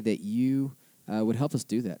pray that you would help us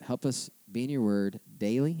do that. Help us be in your word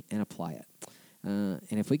daily and apply it. And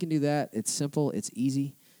if we can do that, it's simple, it's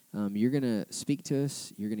easy. You're going to speak to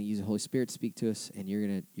us. You're going to use the Holy Spirit to speak to us, and you're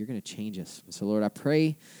going to change us. So, Lord, I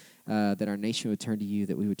pray that our nation would turn to you,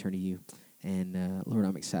 that we would turn to you. And, Lord,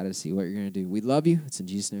 I'm excited to see what you're going to do. We love you. It's in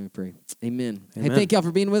Jesus' name we pray. Amen. Hey, thank y'all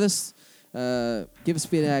for being with us. Give us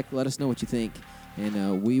feedback. Let us know what you think.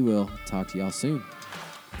 And we will talk to y'all soon.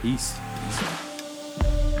 Peace. Peace.